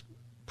 is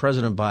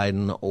President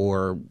Biden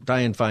or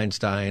Dianne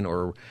Feinstein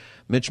or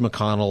Mitch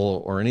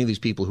McConnell or any of these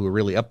people who are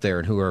really up there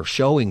and who are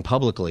showing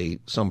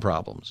publicly some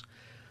problems,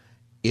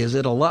 is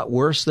it a lot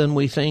worse than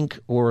we think,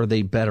 or are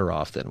they better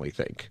off than we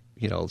think?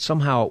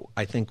 Somehow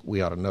I think we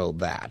ought to know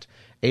that.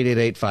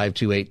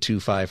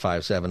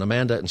 888-528-2557.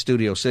 Amanda in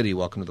Studio City,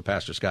 welcome to the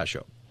Pastor Scott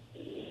Show.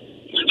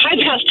 Hi,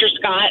 Pastor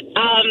Scott.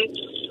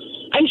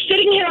 I'm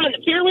sitting here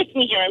bear with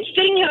me here. I'm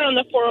sitting here on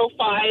the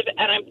 405,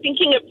 and I'm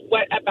thinking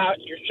about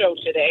your show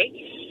today.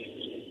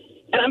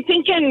 And I'm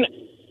thinking,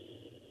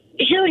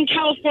 here in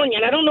California,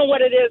 and I don't know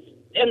what it is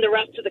in the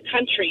rest of the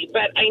country,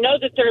 but I know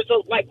that there's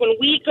when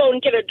we go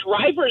and get a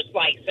driver's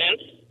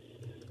license,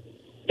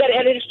 that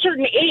at a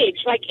certain age,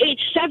 like age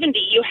 70,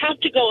 you have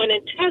to go in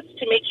and test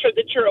to make sure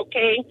that you're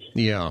okay.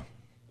 Yeah.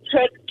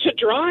 To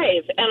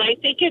drive. And I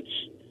think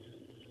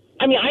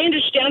I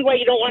understand why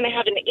you don't want to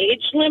have an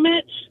age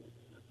limit.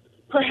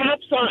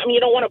 Perhaps, you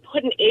don't want to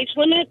put an age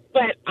limit,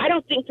 but I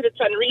don't think that it's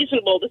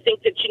unreasonable to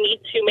think that you need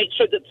to make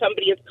sure that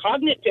somebody is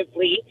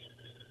cognitively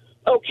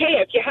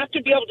okay. If you have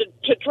to be able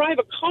to drive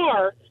a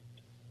car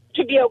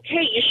to be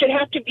okay, you should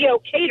have to be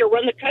okay to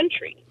run the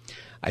country.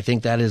 I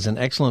think that is an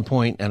excellent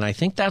point, and I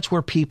think that's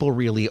where people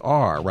really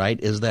are, right,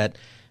 is that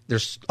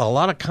there's a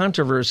lot of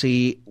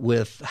controversy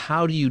with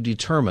how do you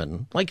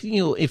determine, like,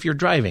 if you're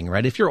driving,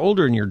 right? If you're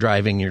older and you're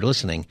driving, you're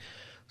listening,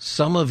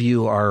 some of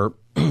you are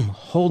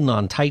holding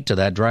on tight to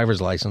that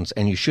driver's license,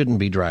 and you shouldn't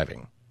be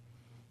driving,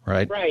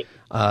 right? Right.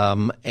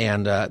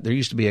 And there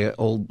used to be an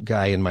old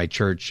guy in my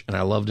church, and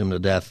I loved him to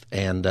death,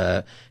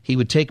 and he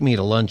would take me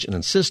to lunch and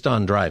insist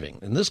on driving.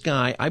 And this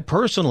guy, I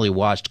personally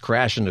watched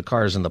crash into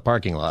cars in the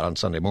parking lot on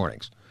Sunday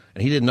mornings,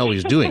 and he didn't know he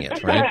was doing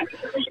it, right?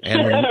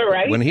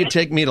 And when he'd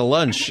take me to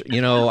lunch,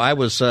 I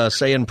was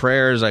saying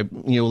prayers. I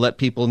let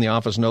people in the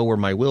office know where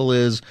my will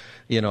is,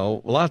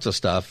 lots of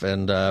stuff.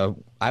 And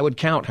I would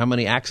count how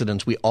many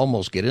accidents we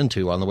almost get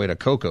into on the way to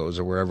Coco's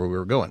or wherever we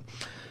were going.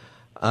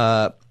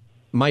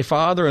 My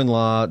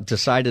father-in-law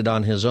decided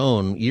on his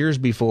own years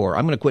before,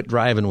 I'm going to quit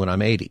driving when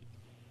I'm 80.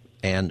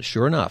 And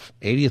sure enough,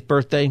 80th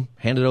birthday,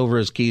 handed over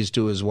his keys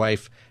to his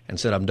wife and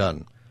said, I'm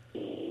done.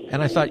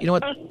 And I thought,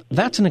 what?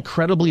 That's an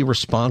incredibly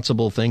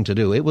responsible thing to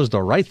do. It was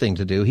the right thing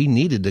to do. He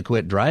needed to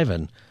quit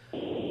driving.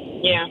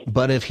 Yeah.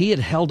 But if he had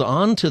held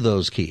on to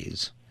those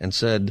keys and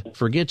said,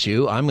 forget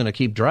you, I'm going to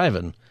keep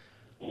driving,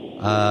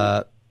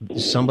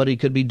 somebody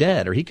could be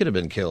dead or he could have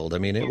been killed. I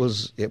mean, it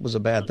was a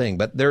bad thing.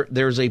 But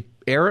there's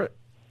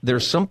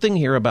something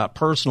here about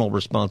personal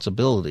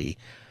responsibility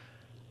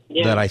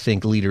that I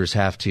think leaders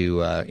have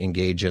to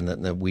engage in,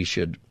 that we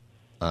should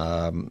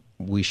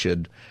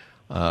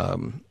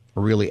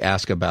really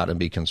ask about and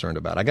be concerned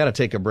about. I got to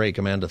take a break.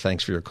 Amanda,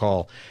 thanks for your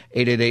call.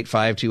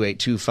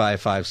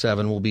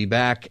 888-528-2557. We'll be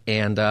back.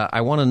 And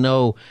I want to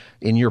know,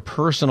 in your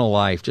personal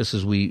life, just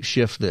as we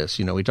shift this,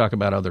 we talk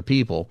about other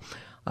people,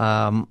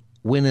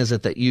 when is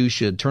it that you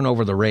should turn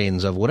over the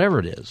reins of whatever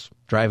it is?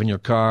 Driving your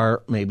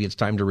car, maybe it's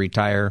time to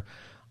retire,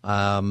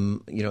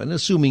 and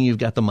assuming you've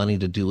got the money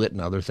to do it and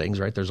other things,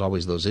 right? There's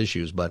always those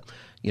issues. But,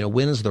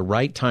 when is the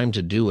right time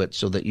to do it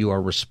so that you are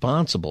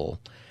responsible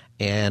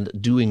and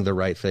doing the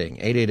right thing?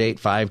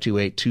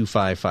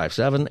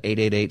 888-528-2557,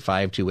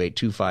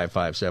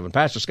 888-528-2557.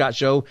 Pastor Scott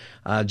Show.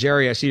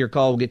 Jerry, I see your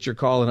call. We'll get your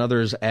call and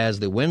others as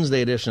the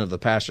Wednesday edition of the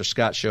Pastor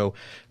Scott Show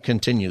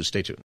continues.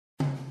 Stay tuned.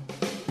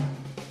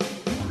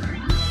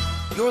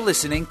 You're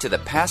listening to the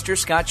Pastor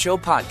Scott Show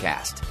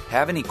podcast.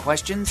 Have any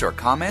questions or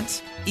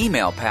comments?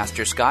 Email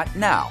Pastor Scott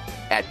now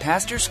at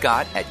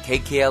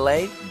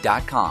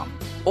pastorscott@kkla.com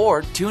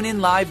or tune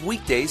in live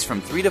weekdays from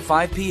 3 to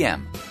 5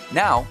 p.m.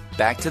 Now,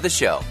 back to the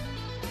show.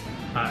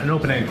 An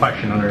open-ended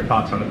question on your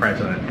thoughts on the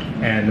president,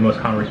 and the most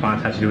common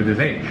response has to do with his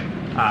age,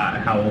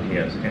 how old he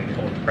is in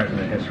the old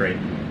president history.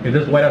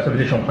 Does the White House have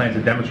additional plans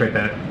to demonstrate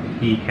that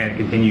he can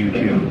continue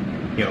to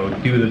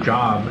do the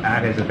job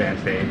at his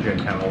advanced age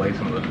and kind of allay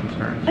some of those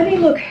concerns? I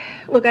mean,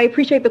 look, I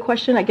appreciate the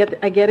question. I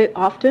get it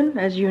often,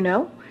 as you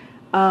know.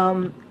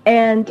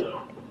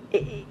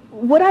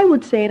 What I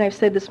would say, and I've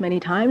said this many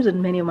times,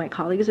 and many of my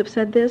colleagues have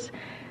said this,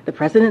 the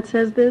president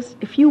says this,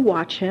 if you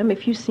watch him,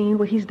 if you've seen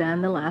what he's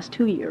done the last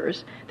 2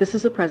 years, this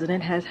is a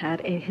president has had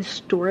a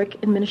historic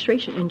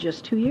administration in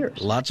just 2 years.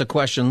 Lots of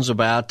questions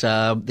about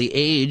the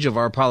age of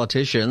our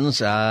politicians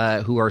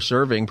who are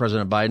serving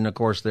President Biden. Of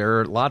course,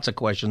 there are lots of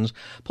questions.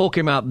 Poll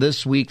came out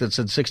this week that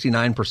said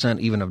 69%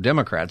 even of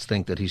Democrats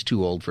think that he's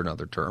too old for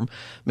another term.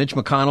 Mitch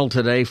McConnell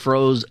today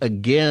froze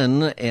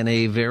again in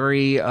a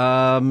very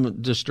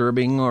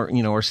disturbing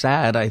or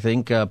sad, I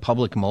think,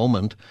 public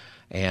moment.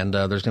 And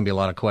there's going to be a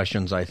lot of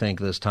questions, I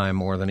think, this time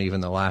more than even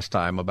the last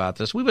time about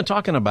this. We've been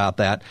talking about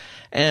that.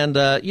 And,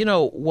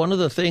 one of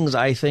the things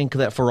I think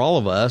that for all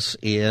of us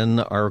in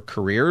our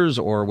careers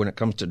or when it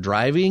comes to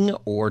driving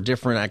or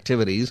different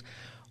activities,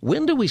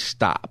 when do we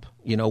stop?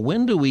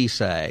 When do we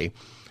say,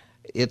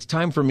 it's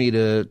time for me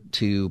to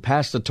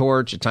pass the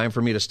torch, it's time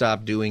for me to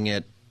stop doing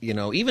it,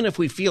 even if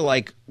we feel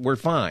like we're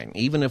fine,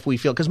 even if we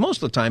feel – because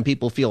most of the time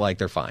people feel like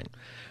they're fine.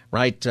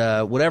 Right?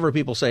 Whatever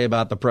people say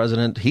about the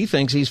president, he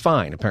thinks he's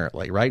fine,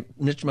 apparently, right?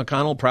 Mitch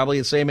McConnell, probably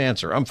the same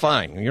answer. I'm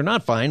fine. You're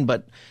not fine,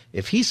 but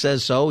if he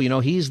says so,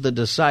 he's the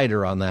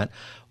decider on that.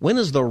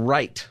 What's the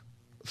right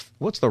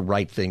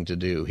thing to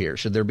do here?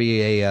 Should there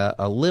be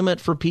a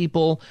limit for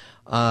people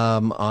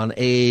on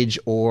age,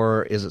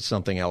 or is it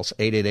something else?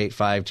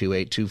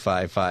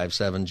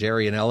 888-528-2557.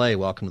 Jerry in L.A.,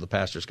 welcome to the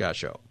Pastor Scott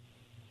Show.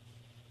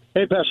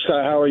 Hey, Pastor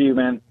Scott, how are you,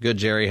 man? Good,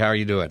 Jerry. How are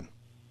you doing?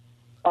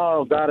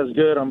 Oh, God is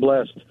good. I'm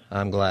blessed.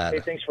 I'm glad.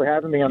 Hey, thanks for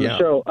having me on the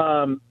show.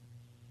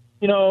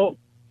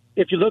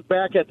 If you look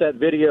back at that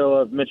video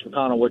of Mitch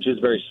McConnell, which is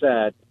very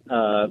sad,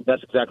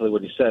 that's exactly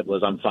what he said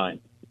was, I'm fine.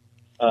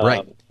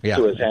 Right. Yeah,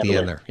 to his at the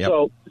end there. Yep.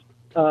 So,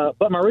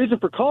 but my reason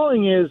for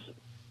calling is,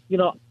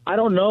 I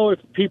don't know if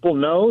people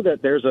know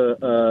that there's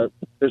a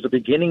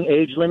beginning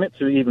age limit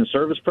to even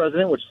serve as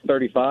president, which is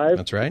 35.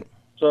 That's right.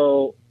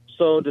 So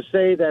to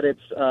say that it's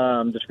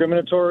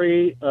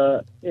discriminatory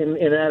in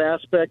that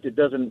aspect, it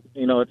doesn't,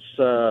 it's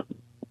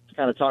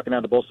kind of talking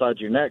out of both sides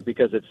of your neck,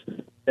 because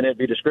then it'd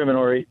be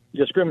discriminatory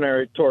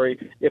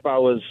if I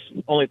was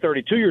only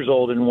 32 years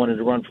old and wanted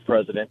to run for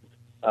president,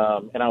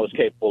 and I was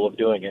capable of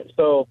doing it.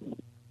 So,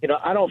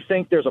 I don't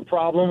think there's a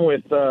problem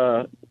with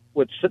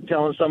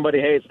telling somebody,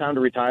 hey, it's time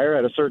to retire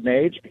at a certain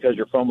age because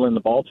you're fumbling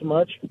the ball too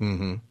much.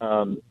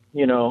 Mm-hmm.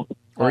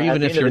 Or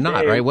even if you're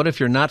not, right? What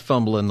if you're not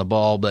fumbling the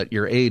ball, but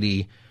you're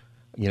 80,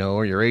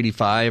 or you're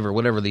 85 or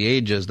whatever the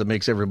age is that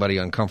makes everybody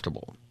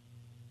uncomfortable?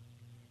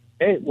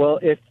 Hey, well,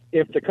 if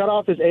the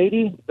cutoff is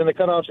 80, then the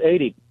cutoff's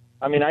 80.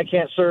 I mean, I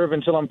can't serve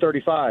until I'm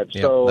 35.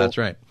 Yep, so that's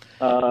right.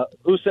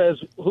 Who says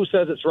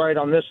it's right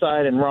on this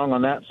side and wrong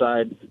on that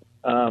side?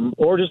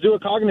 Or just do a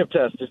cognitive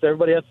test. Just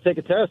everybody has to take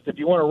a test. If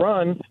you want to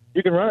run,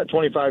 you can run at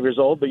 25 years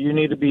old, but you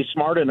need to be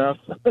smart enough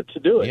to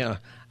do it. Yeah.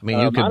 I mean,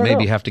 you could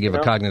maybe have to give a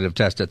cognitive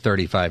test at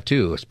 35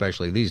 too,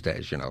 especially these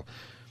days,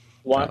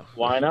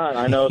 Why not?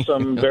 I know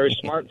some very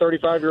smart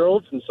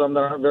 35-year-olds and some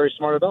that aren't very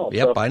smart at all.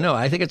 Yep, so, I know.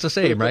 I think it's the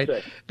same, right?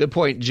 Good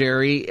point,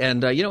 Jerry.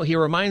 And, he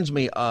reminds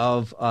me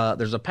of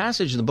there's a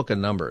passage in the book of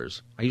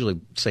Numbers. I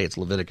usually say it's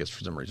Leviticus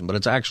for some reason, but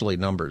it's actually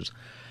Numbers.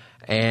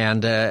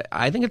 And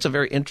I think it's a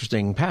very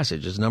interesting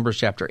passage. It's Numbers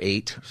chapter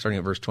 8, starting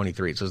at verse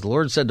 23. It says, the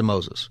Lord said to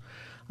Moses,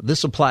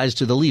 this applies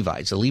to the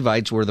Levites. The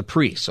Levites were the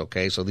priests,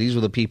 okay? So these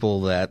were the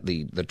people that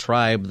the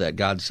tribe that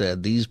God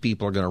said, these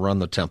people are going to run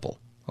the temple.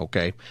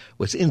 Okay,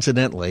 which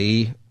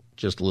incidentally,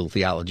 just a little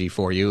theology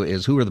for you,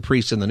 is who are the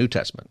priests in the New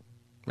Testament?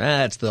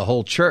 That's the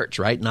whole church,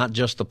 right? Not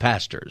just the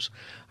pastors.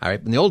 All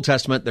right. In the Old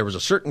Testament, there was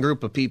a certain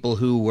group of people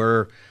who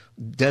were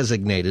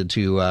designated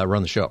to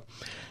run the show.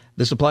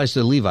 This applies to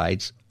the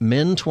Levites.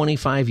 Men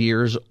 25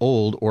 years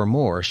old or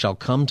more shall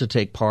come to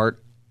take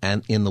part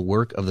and in the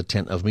work of the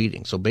tent of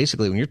meeting. So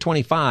basically, when you're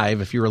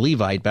 25, if you're a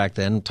Levite back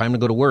then, time to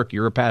go to work.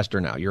 You're a pastor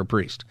now. You're a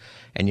priest.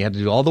 And you had to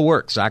do all the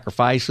work,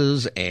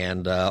 sacrifices,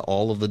 and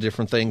all of the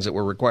different things that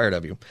were required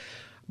of you.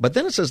 But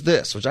then it says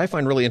this, which I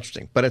find really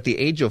interesting. But at the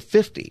age of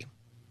 50,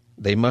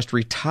 they must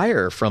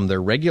retire from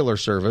their regular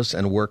service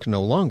and work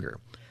no longer.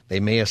 They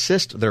may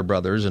assist their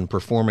brothers in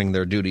performing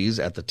their duties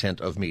at the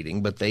tent of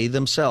meeting, but they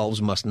themselves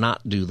must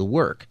not do the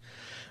work.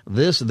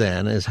 This,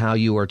 then, is how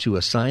you are to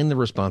assign the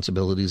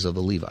responsibilities of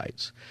the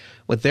Levites.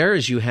 What there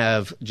is you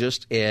have,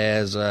 just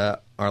as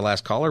our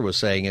last caller was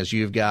saying, is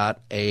you've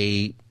got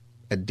a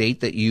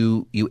date that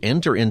you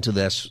enter into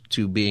this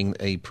to being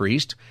a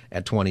priest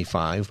at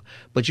 25,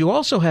 but you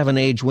also have an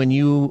age when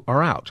you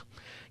are out.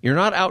 You're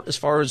not out as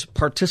far as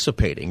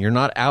participating. You're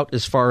not out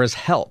as far as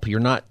help. You're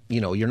not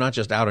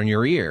just out on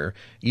your ear.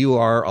 You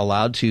are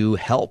allowed to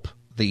help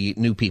the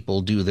new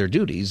people do their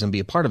duties and be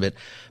a part of it.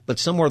 But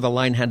somewhere the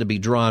line had to be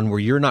drawn where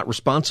you're not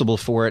responsible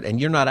for it and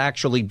you're not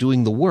actually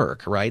doing the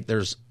work, right?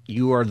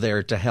 You are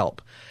there to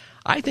help.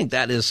 I think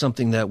that is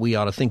something that we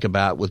ought to think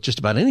about with just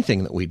about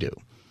anything that we do,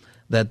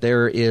 that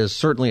there is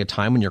certainly a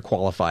time when you're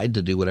qualified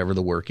to do whatever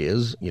the work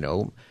is,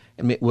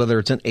 whether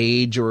it's an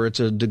age or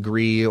it's a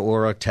degree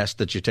or a test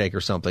that you take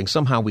or something.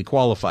 Somehow we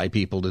qualify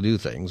people to do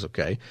things,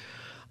 okay?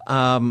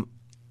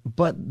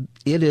 But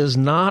it is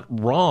not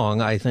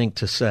wrong, I think,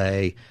 to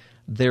say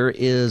there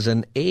is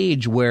an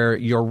age where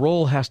your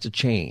role has to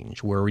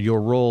change, where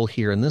your role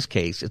here in this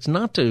case, it's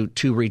not to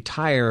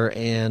retire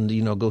and,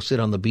 go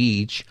sit on the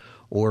beach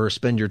or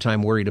spend your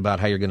time worried about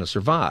how you're going to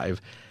survive.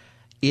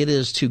 It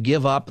is to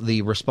give up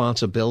the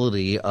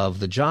responsibility of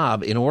the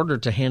job in order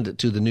to hand it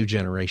to the new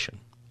generation.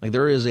 Like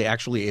there is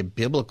actually a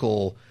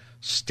biblical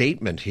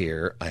statement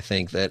here, I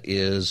think, that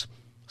is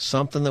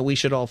something that we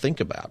should all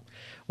think about.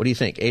 What do you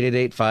think?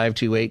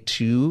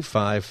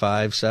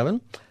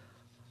 888-528-2557.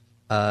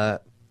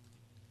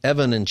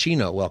 Evan and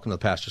Chino, welcome to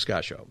the Pastor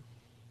Scott Show.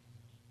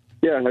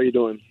 Yeah, how you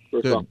doing?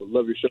 First Good. off, I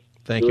love your show.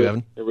 Thank you,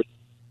 Evan.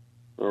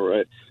 All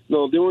right.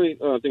 No, the only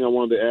thing I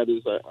wanted to add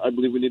is I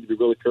believe we need to be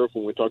really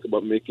careful when we talk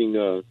about making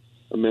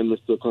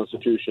amendments to the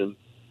Constitution.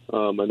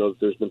 I know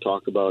that there's been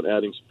talk about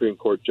adding Supreme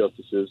Court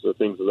justices or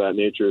things of that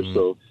nature.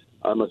 So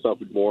I myself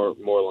would more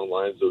along the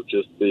lines of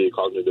just the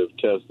cognitive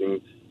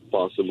testing,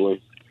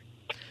 possibly.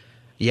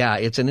 Yeah,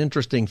 it's an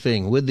interesting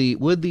thing. Would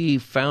the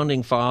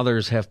founding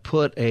fathers have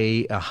put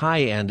a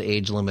high-end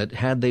age limit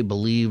had they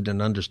believed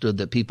and understood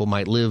that people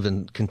might live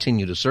and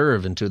continue to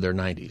serve into their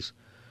 90s?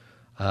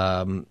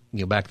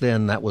 Back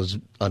then that was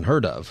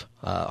unheard of.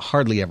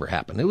 Hardly ever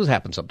happened. It was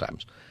happened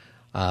sometimes.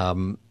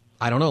 I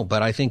don't know,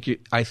 but I think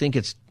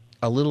it's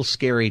a little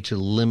scary to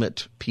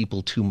limit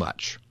people too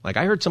much. Like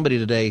I heard somebody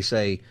today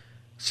say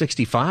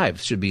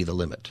 65 should be the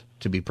limit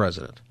to be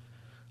president.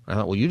 I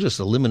thought, well, you just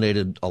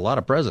eliminated a lot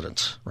of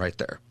presidents right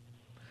there,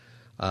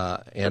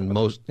 and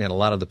a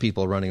lot of the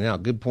people running now.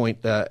 Good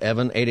point,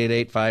 Evan.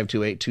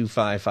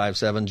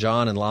 888-528-2557.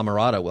 John in La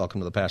Mirada,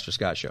 welcome to the Pastor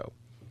Scott Show.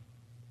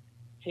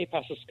 Hey,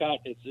 Pastor Scott,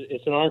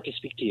 it's an honor to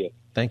speak to you.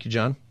 Thank you,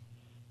 John.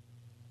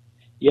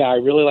 Yeah, I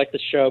really like the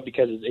show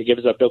because it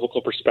gives a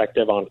biblical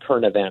perspective on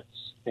current events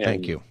and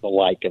Thank you. The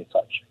like and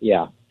such.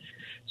 Yeah.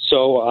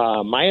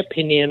 So my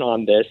opinion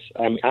on this,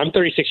 I'm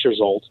 36 years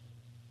old.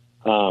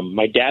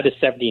 My dad is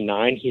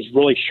 79. He's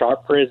really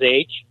sharp for his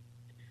age.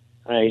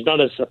 He's not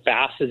as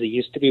fast as he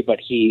used to be, but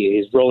he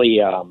is really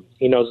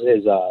he knows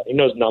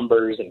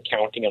numbers and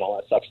counting and all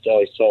that stuff still.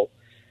 He's still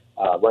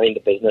running the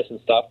business and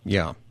stuff.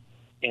 Yeah.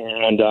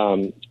 And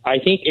I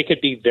think it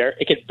could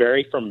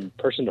vary from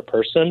person to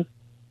person,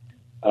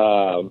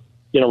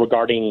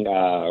 regarding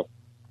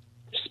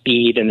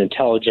speed and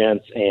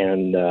intelligence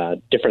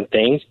and different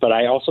things. But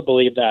I also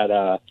believe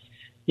that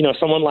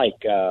someone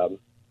like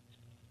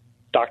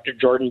Dr.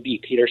 Jordan B.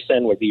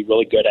 Peterson would be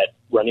really good at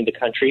running the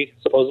country,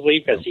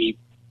 supposedly, because he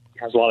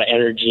has a lot of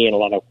energy and a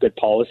lot of good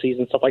policies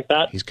and stuff like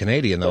that. He's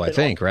Canadian, though, I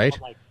think, right?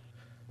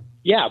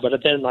 Yeah, but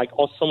then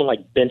also someone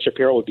like Ben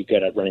Shapiro would be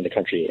good at running the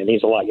country, and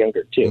he's a lot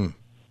younger, too.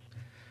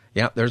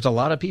 Yeah, there's a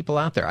lot of people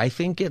out there. I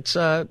think it's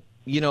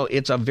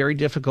it's a very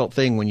difficult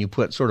thing when you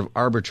put sort of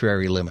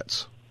arbitrary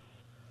limits.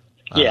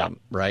 Yeah.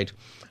 Right.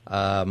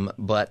 So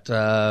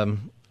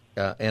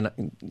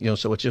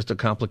it's just a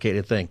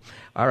complicated thing.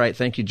 All right.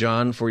 Thank you,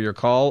 John, for your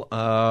call.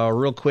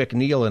 Real quick,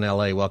 Neil in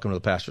L.A., welcome to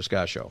the Pastor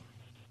Scott Show.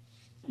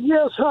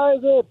 Yes, hi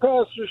there,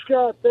 Pastor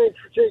Scott. Thanks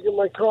for taking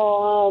my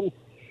call.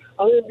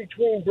 I'm in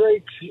between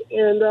breaks.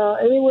 And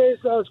anyways,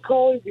 I was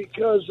calling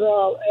because,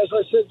 as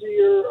I said to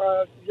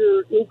your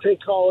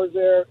intake caller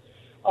there,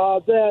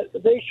 that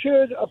they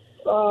should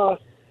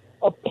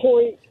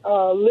appoint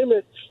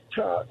limits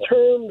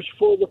terms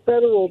for the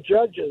federal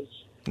judges.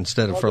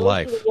 Instead of for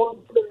life.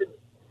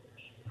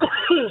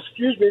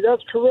 Excuse me,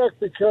 that's correct,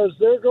 because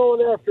they're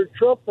going after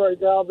Trump right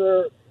now.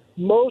 They're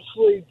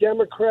mostly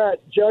Democrat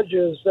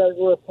judges that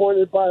were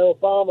appointed by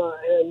Obama,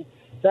 and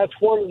that's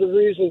one of the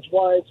reasons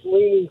why it's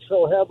leaning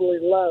so heavily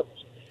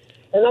left.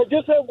 And I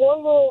just have one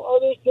little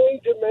other thing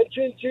to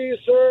mention to you,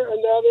 sir,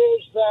 and that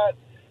is that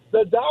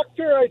the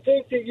doctor I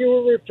think that you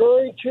were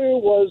referring to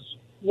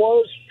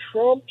was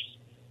Trump's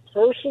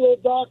personal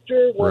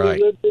doctor when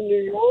he lived in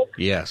New York.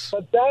 Yes.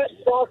 But that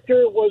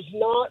doctor was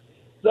not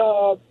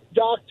the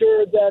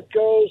doctor that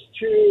goes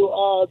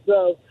to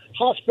the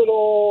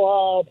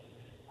hospital.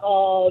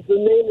 The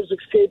name is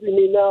escaping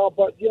me now,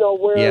 but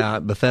where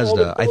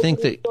Bethesda. I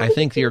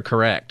think you're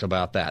correct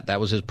about that. That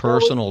was his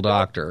personal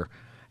doctor,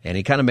 and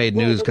he kind of made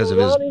news because of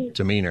his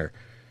demeanor.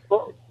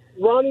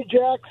 Ronnie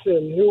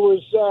Jackson, who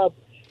was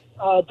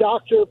a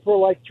doctor for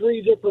like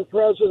 3 different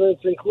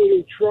presidents,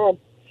 including Trump.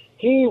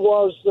 He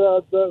was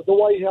the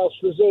White House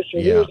physician.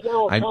 Yeah. He is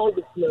now a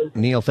congressman.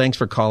 Neil, thanks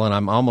for calling.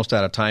 I'm almost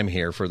out of time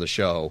here for the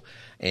show.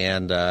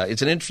 And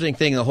it's an interesting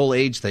thing, the whole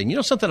age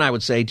thing. Something I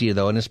would say to you,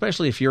 though, and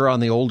especially if you're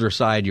on the older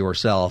side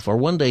yourself, or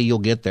one day you'll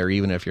get there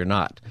even if you're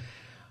not.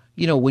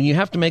 When you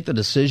have to make the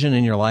decision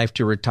in your life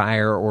to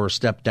retire or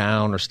step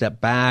down or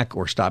step back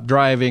or stop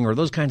driving or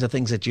those kinds of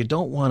things that you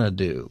don't want to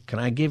do, can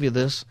I give you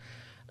this?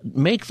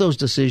 Make those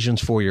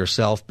decisions for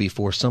yourself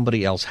before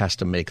somebody else has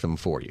to make them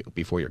for you,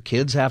 before your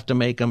kids have to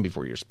make them,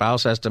 before your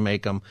spouse has to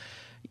make them.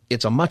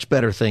 It's a much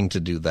better thing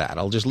to do that.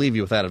 I'll just leave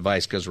you with that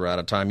advice because we're out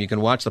of time. You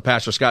can watch The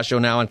Pastor Scott Show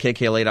now on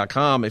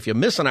KKLA.com. If you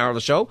miss an hour of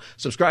the show,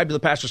 subscribe to The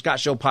Pastor Scott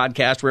Show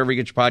podcast, wherever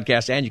you get your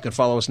podcasts, and you can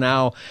follow us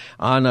now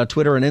on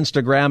Twitter and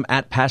Instagram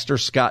at Pastor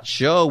Scott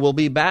Show. We'll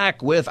be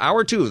back with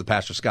Hour 2 of The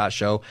Pastor Scott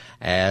Show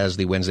as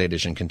the Wednesday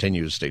edition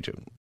continues. Stay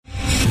tuned.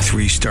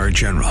 3-star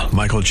General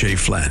Michael J.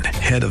 Flynn,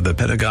 head of the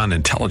Pentagon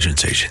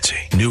Intelligence Agency,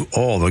 knew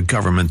all the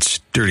government's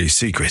dirty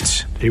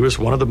secrets. He was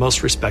one of the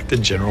most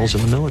respected generals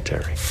in the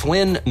military.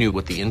 Flynn knew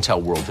what the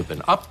intel world had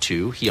been up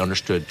to. He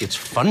understood its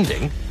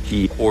funding.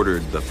 He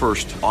ordered the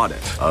first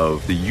audit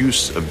of the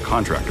use of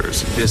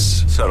contractors.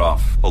 This set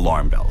off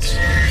alarm bells.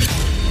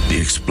 The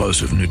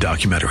explosive new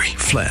documentary,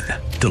 Flynn,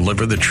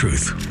 Deliver the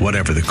Truth,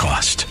 Whatever the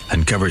Cost,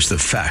 uncovers the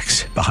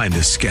facts behind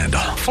this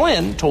scandal.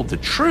 Flynn told the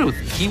truth.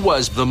 He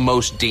was the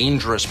most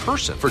dangerous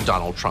person for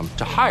Donald Trump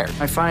to hire.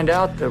 I find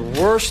out the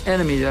worst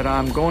enemy that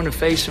I'm going to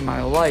face in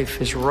my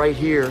life is right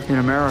here in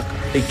America.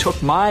 They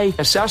took my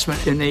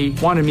assessment and they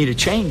wanted me to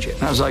change it.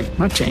 And I was like, I'm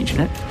not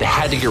changing it. They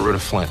had to get rid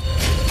of Flynn.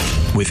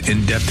 With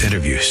in-depth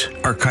interviews,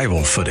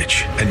 archival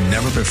footage, and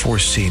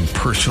never-before-seen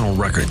personal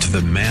records of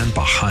the man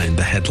behind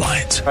the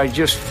headlines. I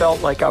just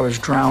felt like I was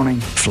drowning.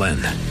 Flynn,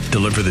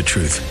 Deliver the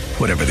Truth,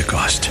 Whatever the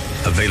Cost.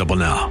 Available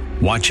now.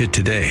 Watch it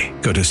today.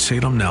 Go to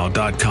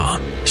salemnow.com.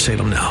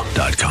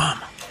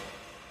 salemnow.com.